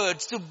your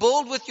words, to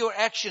build with your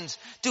actions,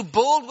 to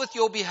build with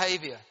your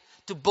behavior,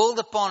 to build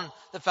upon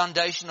the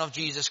foundation of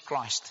Jesus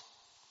Christ.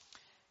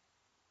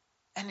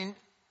 And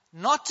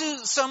not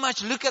to so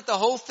much look at the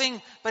whole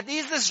thing, but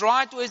is this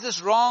right or is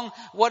this wrong?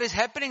 What is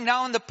happening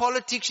now in the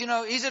politics,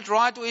 is it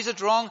right or is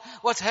it wrong?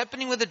 What's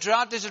happening with the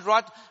drought, is it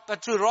right?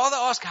 But to rather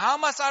ask, how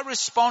must I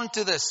respond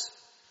to this?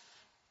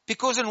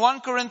 Because in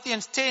 1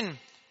 Corinthians 10,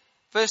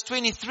 verse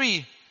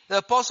 23, the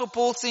Apostle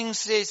Paul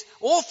says,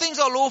 all things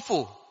are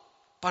lawful,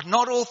 but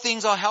not all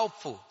things are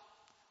helpful.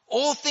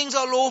 All things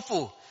are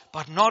lawful,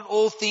 but not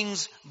all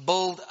things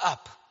build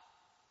up.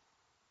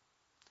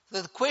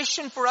 The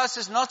question for us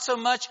is not so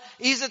much,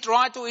 is it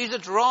right or is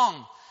it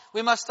wrong?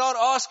 We must start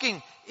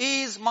asking,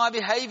 is my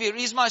behavior,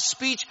 is my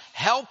speech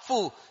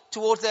helpful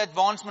towards the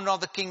advancement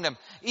of the kingdom?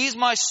 Is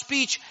my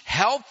speech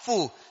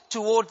helpful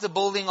towards the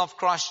building of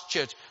Christ's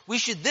church?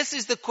 This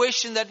is the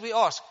question that we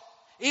ask.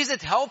 Is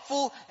it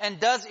helpful and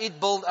does it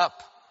build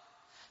up?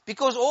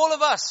 Because all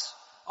of us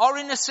are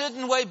in a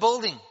certain way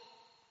building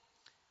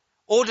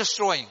or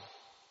destroying.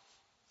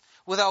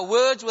 With our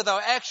words, with our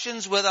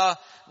actions, with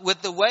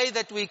the way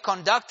that we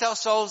conduct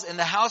ourselves in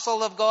the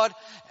household of God,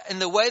 in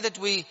the way that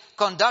we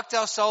conduct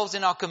ourselves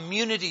in our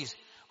communities,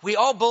 we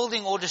are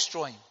building or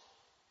destroying.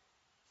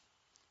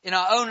 In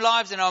our own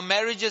lives, in our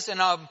marriages, in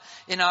our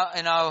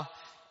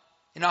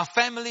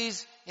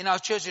families, in our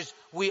churches,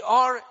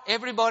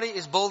 everybody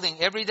is building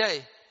every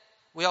day.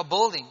 We are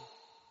building.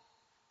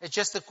 It's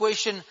just a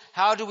question,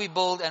 how do we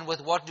build and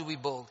with what do we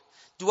build?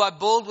 Do I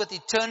build with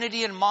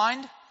eternity in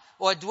mind?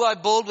 Or do I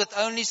build with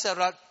only so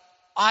that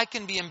I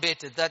can be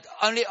embedded, that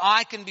only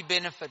I can be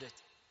benefited?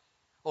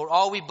 Or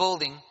are we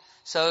building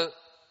so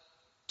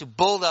to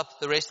build up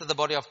the rest of the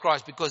body of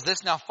Christ? Because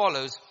this now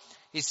follows.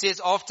 He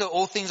says, after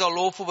all things are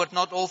lawful, but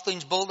not all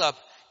things build up.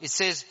 It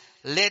says,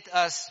 let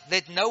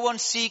no one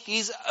seek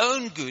his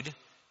own good,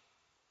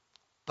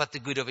 but the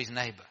good of his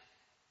neighbor.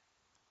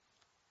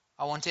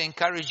 I want to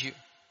encourage you,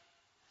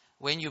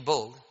 when you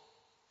build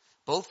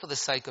for the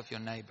sake of your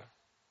neighbor.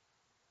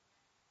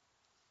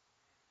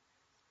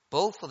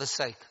 Build for the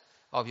sake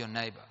of your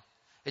neighbor.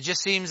 It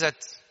just seems that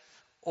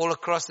all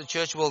across the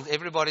church world,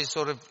 everybody's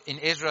sort of in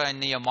Ezra and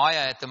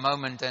Nehemiah at the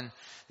moment, and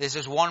there's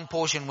this one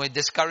portion where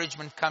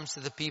discouragement comes to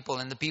the people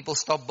and the people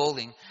stop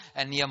building.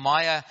 And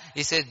Nehemiah,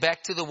 he says,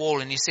 back to the wall,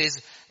 and he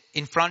says,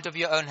 in front of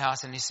your own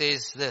house, and he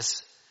says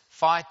this,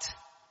 fight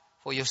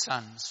for your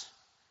sons,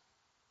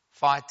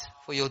 fight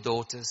for your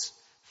daughters,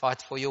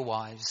 fight for your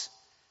wives,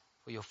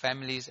 for your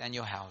families and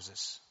your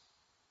houses.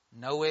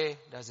 Nowhere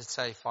does it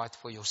say fight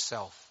for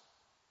yourself.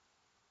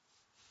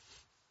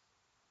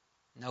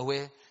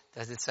 Nowhere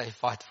does it say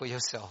fight for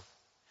yourself.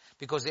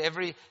 Because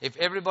if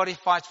everybody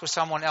fights for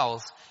someone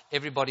else,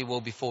 everybody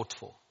will be fought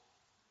for.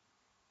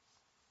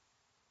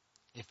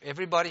 If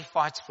everybody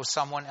fights for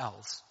someone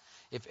else,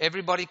 if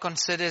everybody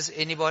considers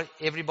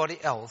everybody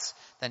else,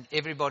 then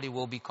everybody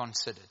will be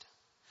considered.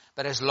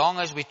 But as long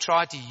as we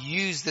try to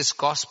use this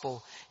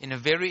gospel in a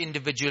very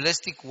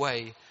individualistic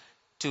way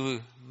to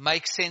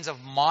make sense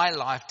of my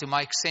life, to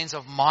make sense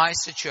of my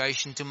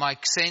situation, to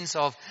make sense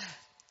of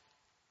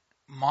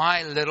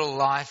my little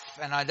life,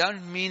 and I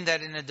don't mean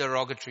that in a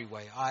derogatory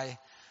way.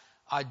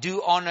 I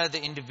do honor the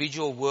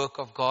individual work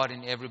of God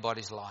in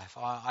everybody's life.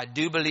 I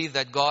do believe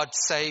that God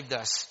saved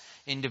us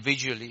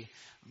individually,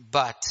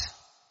 but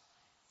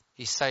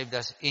He saved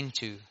us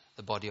into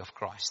the body of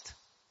Christ.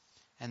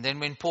 And then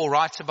when Paul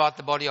writes about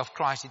the body of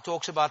Christ, he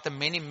talks about the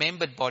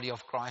many-membered body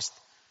of Christ,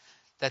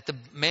 that the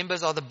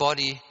members of the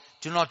body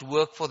do not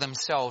work for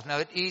themselves.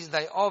 Now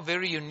they are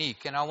very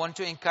unique, and I want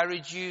to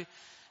encourage you,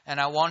 and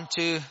I want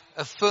to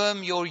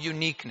affirm your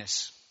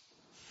uniqueness.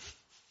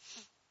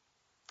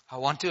 I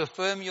want to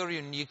affirm your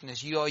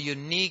uniqueness. You are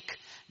unique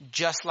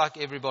just like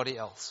everybody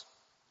else.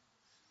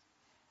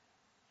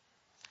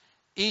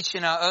 Each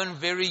in our own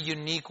very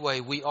unique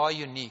way, we are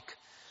unique.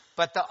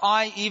 But the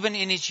eye, even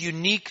in its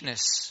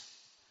uniqueness,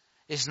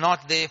 is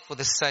not there for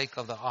the sake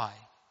of the eye.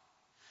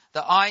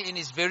 The eye in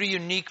its very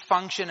unique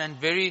function and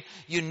very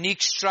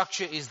unique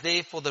structure is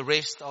there for the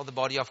rest of the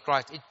body of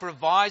Christ. It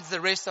provides the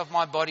rest of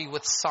my body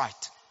with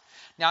sight.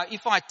 Now,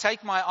 if I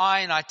take my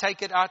eye and I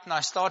take it out and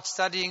I start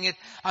studying it,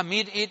 I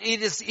mean,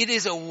 it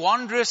is a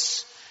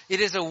wondrous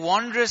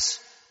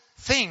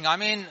thing. I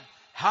mean,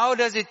 How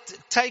does it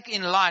take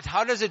in light?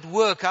 How does it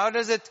work? How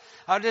does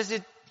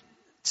it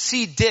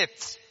see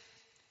depth?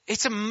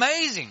 It's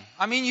amazing.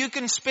 I mean, you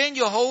can spend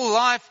your whole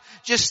life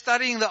just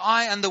studying the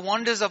eye and the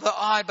wonders of the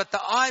eye, but the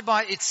eye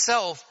by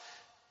itself,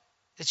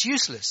 it's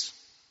useless.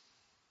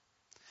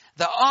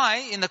 The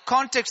eye, in the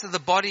context of the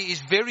body,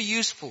 is very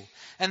useful.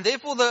 And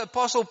therefore the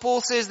Apostle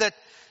Paul says that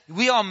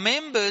we are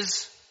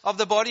members of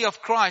the body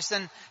of Christ.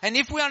 And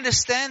if we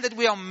understand that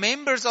we are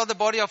members of the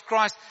body of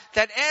Christ,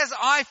 that as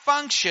I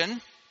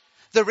function,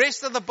 the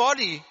rest of the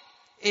body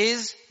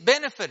is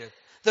benefited.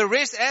 The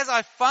rest, as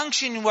I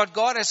function in what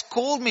God has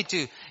called me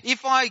to,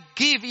 if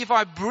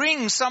I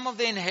bring some of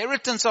the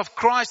inheritance of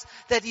Christ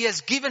that He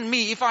has given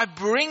me, if I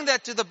bring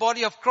that to the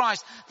body of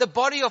Christ, the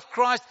body of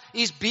Christ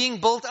is being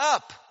built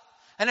up.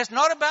 And it's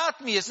not about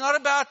me. It's not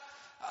about,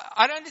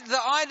 the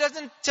eye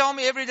doesn't tell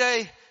me every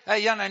day,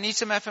 hey Jan, I need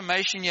some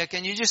affirmation here.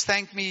 Can you just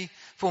thank me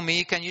for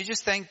me? Can you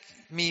just thank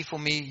me for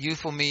me, you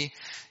for me?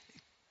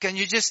 Can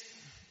you just,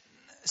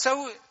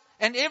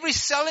 and every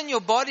cell in your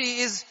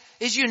body is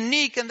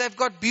unique, and they've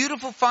got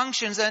beautiful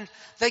functions, and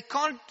they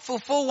can't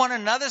fulfill one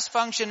another's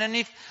function. And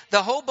if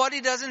the whole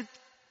body doesn't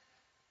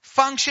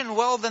function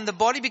well, then the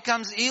body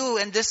becomes ill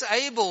and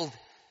disabled.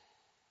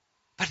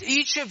 But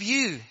each of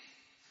you,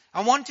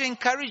 I want to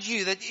encourage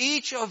you that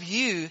each of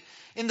you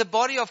in the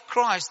body of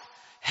Christ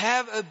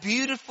have a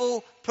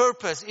beautiful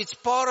purpose. It's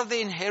part of the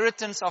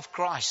inheritance of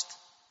Christ.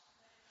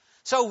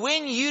 So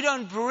when you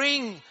don't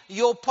bring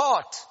your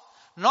part,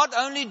 not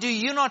only do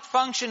you not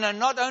function, and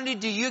not only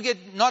do you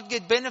not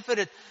get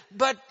benefited,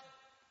 but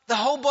the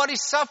whole body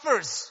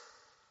suffers.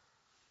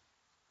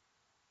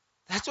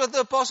 That's what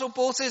the Apostle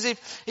Paul says.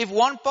 If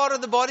one part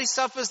of the body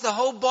suffers, the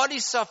whole body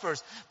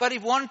suffers. But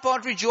if one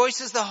part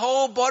rejoices, the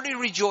whole body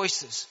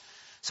rejoices.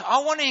 So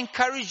I want to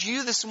encourage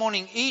you this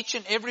morning, each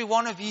and every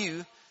one of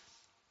you,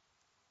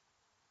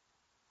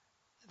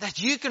 that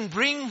you can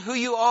bring who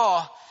you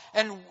are,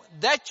 and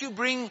that you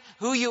bring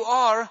who you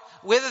are,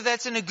 whether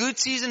that's in a good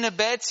season, a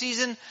bad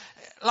season.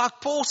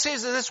 Like Paul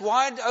says, in this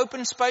wide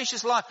open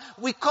spacious life,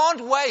 we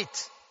can't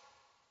wait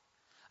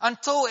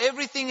until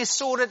everything is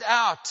sorted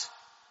out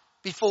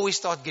before we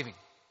start giving.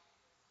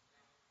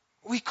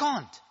 We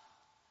can't.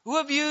 Who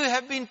of you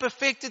have been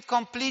perfected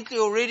completely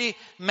already,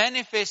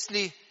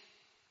 manifestly?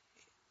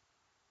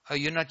 Oh,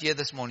 you're not here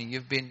this morning.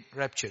 You've been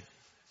raptured.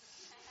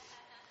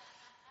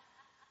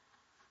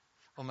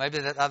 Or maybe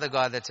that other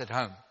guy that's at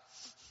home.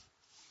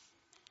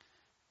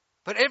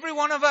 But every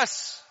one of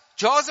us,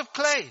 jars of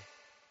clay.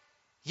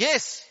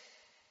 Yes,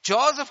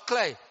 jars of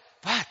clay.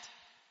 But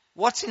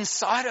what's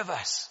inside of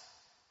us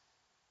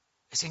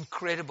is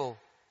incredible,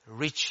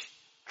 rich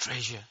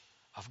treasure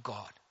of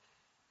God.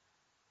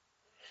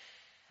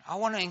 I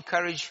want to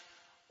encourage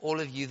all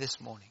of you this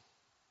morning.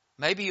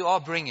 Maybe you are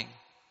bringing.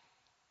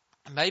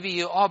 Maybe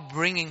you are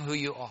bringing who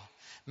you are.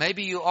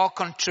 Maybe you are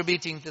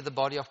contributing to the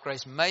body of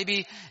Christ.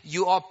 Maybe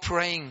you are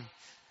praying.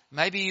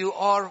 Maybe you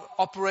are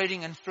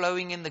operating and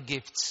flowing in the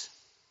gifts.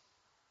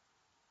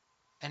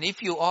 And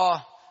if you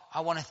are, I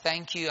want to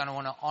thank you and I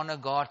want to honor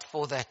God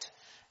for that.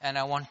 And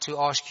I want to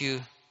ask you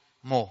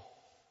more.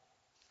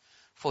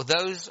 For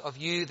those of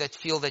you that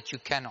feel that you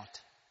cannot,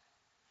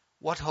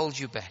 what holds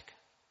you back?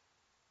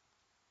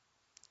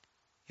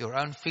 Your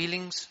own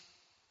feelings,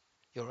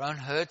 your own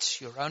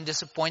hurts, your own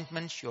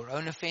disappointments, your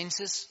own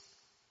offenses?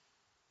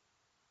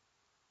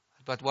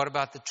 But what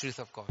about the truth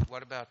of God?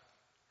 What about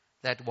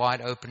that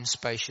wide open,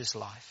 spacious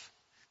life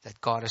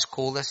that God has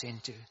called us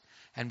into?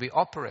 And we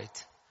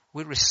operate.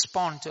 We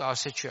respond to our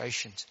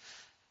situations.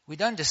 We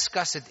don't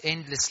discuss it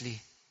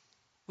endlessly,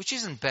 which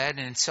isn't bad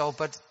in itself,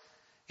 but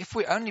if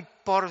we're only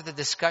part of the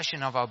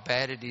discussion of how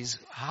bad it is,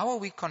 how are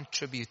we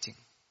contributing?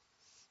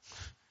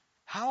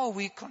 How are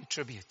we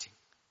contributing?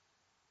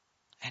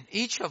 And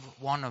each of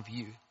one of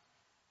you,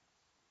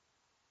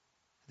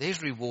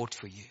 there's reward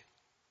for you.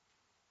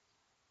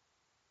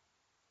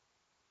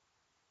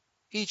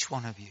 Each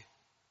one of you.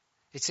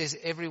 It says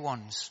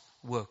everyone's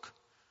work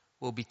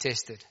will be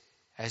tested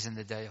as in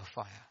the day of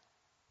fire.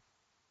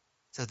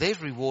 So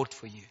there's reward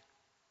for you.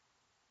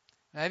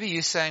 Maybe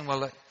you're saying,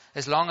 well,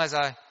 as long as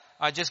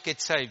I just get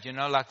saved,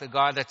 like the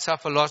guy that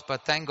suffered loss,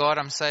 but thank God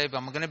I'm saved,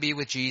 I'm going to be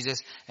with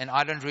Jesus, and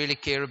I don't really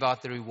care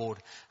about the reward.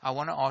 I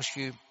want to ask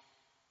you,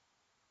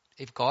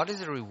 if God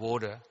is a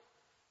rewarder,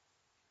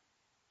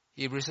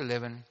 Hebrews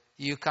 11,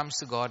 he who comes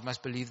to God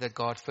must believe that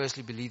God,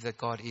 firstly believe that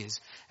God is.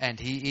 And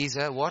He is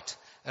a what?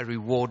 A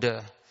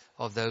rewarder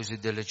of those who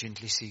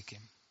diligently seek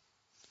Him.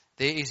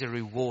 There is a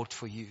reward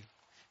for you,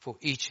 for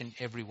each and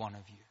every one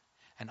of you.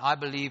 And I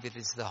believe it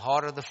is the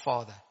heart of the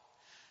Father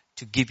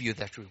to give you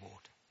that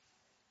reward.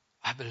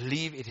 I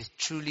believe it is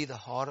truly the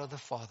heart of the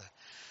Father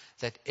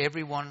that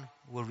everyone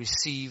will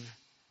receive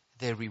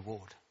their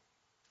reward.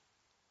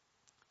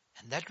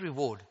 And that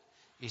reward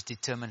is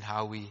determined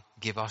how we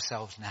give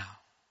ourselves now.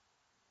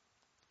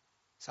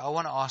 So I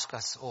want to ask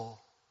us all,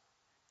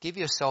 give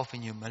yourself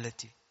in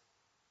humility.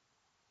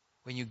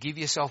 When you give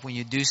yourself, when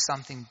you do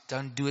something,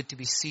 don't do it to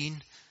be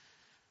seen,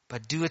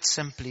 but do it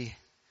simply.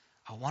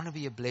 I want to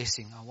be a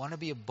blessing. I want to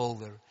be a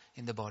builder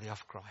in the body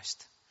of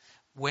Christ.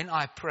 when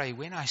I pray,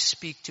 when I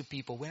speak to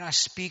people, when I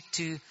speak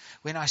to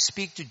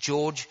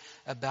George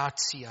about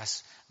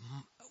CS,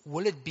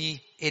 will it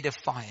be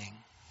edifying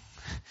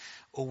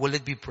or will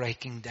it be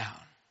breaking down?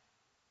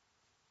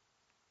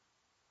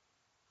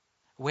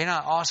 When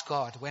I ask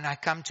God, when I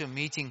come to a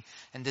meeting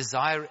and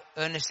desire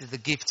earnestly the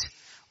gift,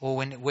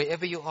 or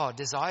wherever you are,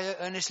 desire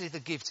earnestly the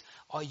gift,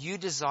 are you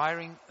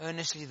desiring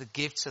earnestly the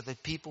gift so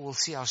that people will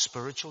see how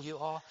spiritual you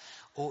are?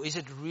 Or is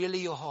it really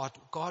your heart?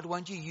 God,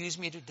 won't you use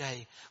me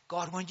today?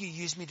 God, won't you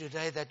use me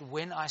today that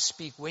when I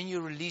speak, when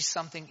you release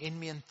something in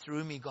me and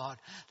through me, God,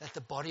 that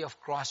the body of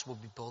Christ will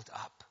be built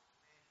up.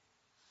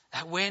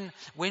 That when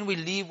we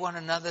leave one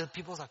another,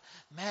 people are like,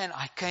 man,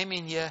 I came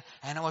in here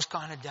and I was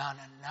kind of down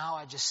and now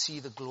I just see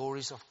the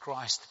glories of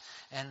Christ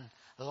and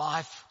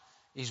life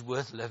is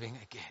worth living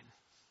again.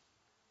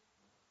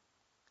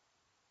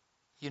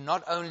 You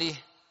not only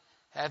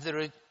have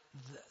the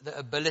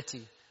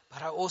ability,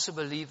 but I also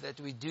believe that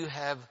we do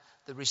have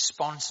the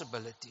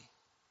responsibility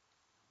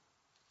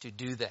to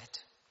do that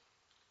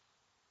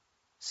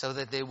so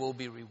that there will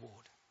be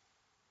reward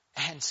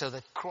and so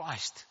that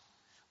Christ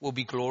will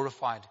be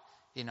glorified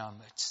in our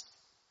midst.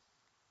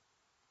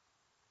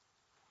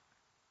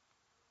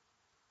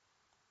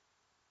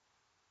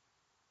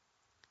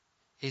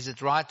 Is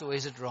it right or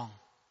is it wrong?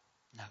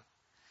 No.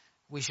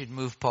 We should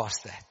move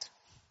past that.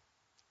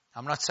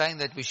 I'm not saying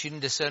that we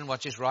shouldn't discern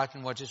what is right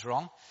and what is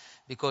wrong,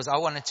 because I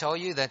want to tell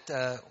you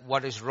that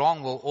what is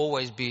wrong will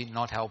always be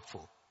not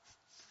helpful.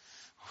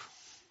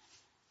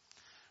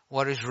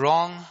 What is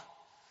wrong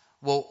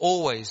will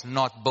always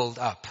not build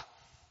up.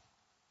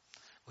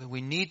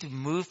 We need to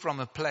move from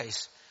a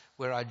place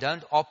where I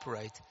don't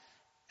operate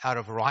out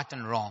of right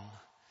and wrong,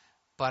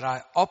 but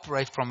I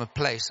operate from a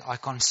place I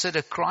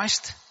consider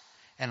Christ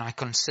and I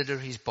consider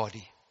His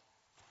body.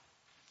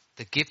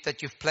 The gift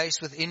that you've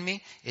placed within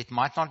me, it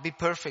might not be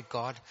perfect,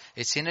 God.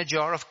 It's in a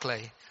jar of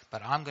clay,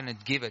 but I'm going to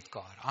give it,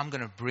 God. I'm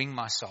going to bring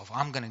myself.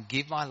 I'm going to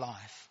give my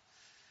life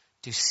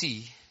to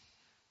see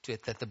to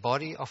it that the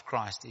body of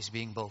Christ is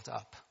being built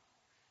up.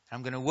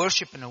 I'm going to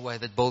worship in a way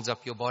that builds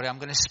up your body. I'm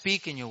going to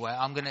speak in your way.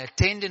 I'm going to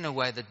attend in a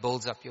way that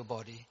builds up your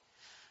body.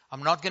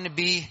 I'm not going to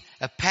be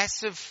a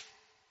passive.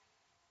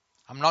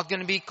 I'm not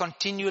going to be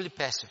continually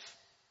passive.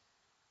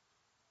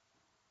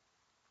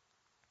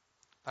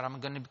 But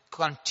I'm going to be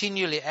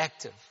continually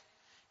active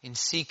in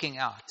seeking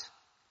out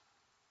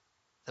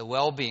the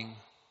well-being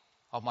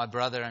of my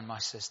brother and my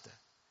sister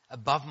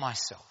above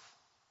myself.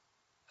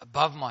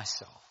 Above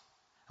myself.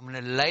 I'm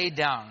going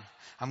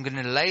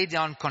to lay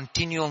down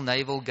continual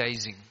navel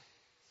gazing.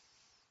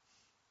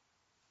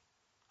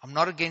 I'm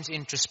not against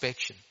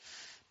introspection.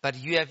 But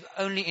you have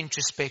only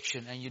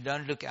introspection and you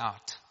don't look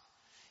out.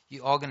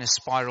 You are going to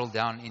spiral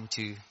down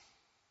into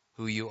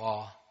who you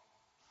are.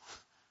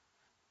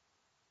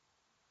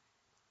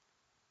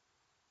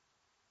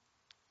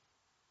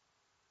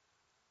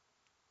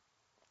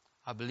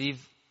 I believe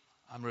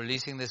I'm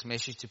releasing this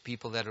message to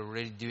people that are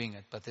already doing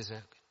it, but there's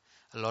a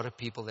lot of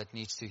people that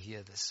needs to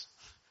hear this.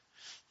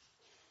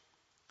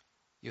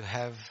 You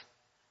have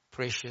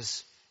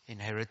precious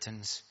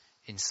inheritance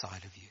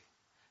inside of you.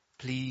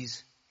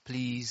 Please,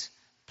 please,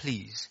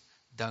 please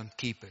don't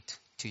keep it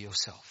to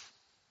yourself.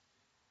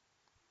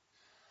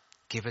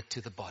 Give it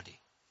to the body.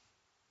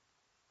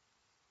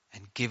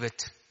 And give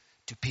it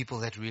to people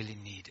that really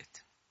need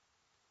it.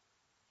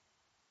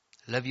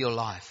 Live your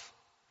life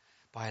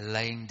by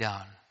laying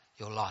down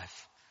your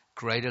life.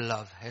 Greater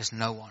love has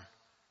no one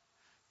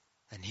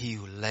than he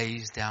who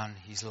lays down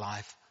his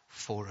life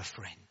for a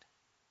friend.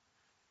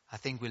 I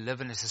think we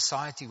live in a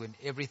society when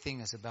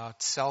everything is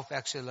about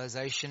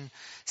self-actualization,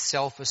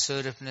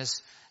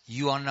 self-assertiveness.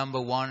 You are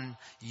number one.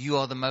 You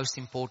are the most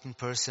important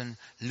person.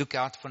 Look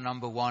out for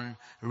number one.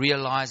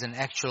 Realize and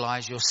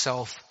actualize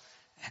yourself.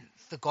 And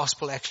the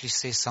gospel actually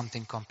says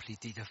something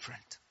completely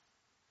different.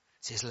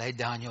 It says lay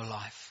down your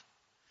life.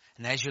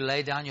 And as you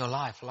lay down your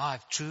life,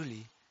 life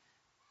truly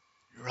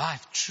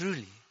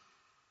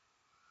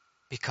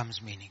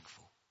becomes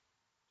meaningful.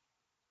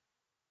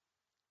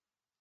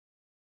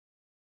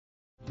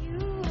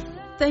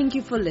 Thank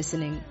you for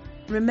listening.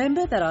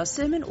 Remember that our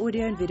sermon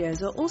audio and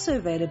videos are also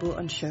available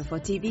on Shofar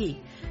TV.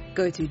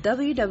 Go to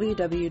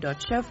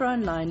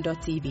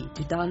www.shofaronline.tv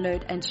to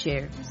download and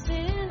share.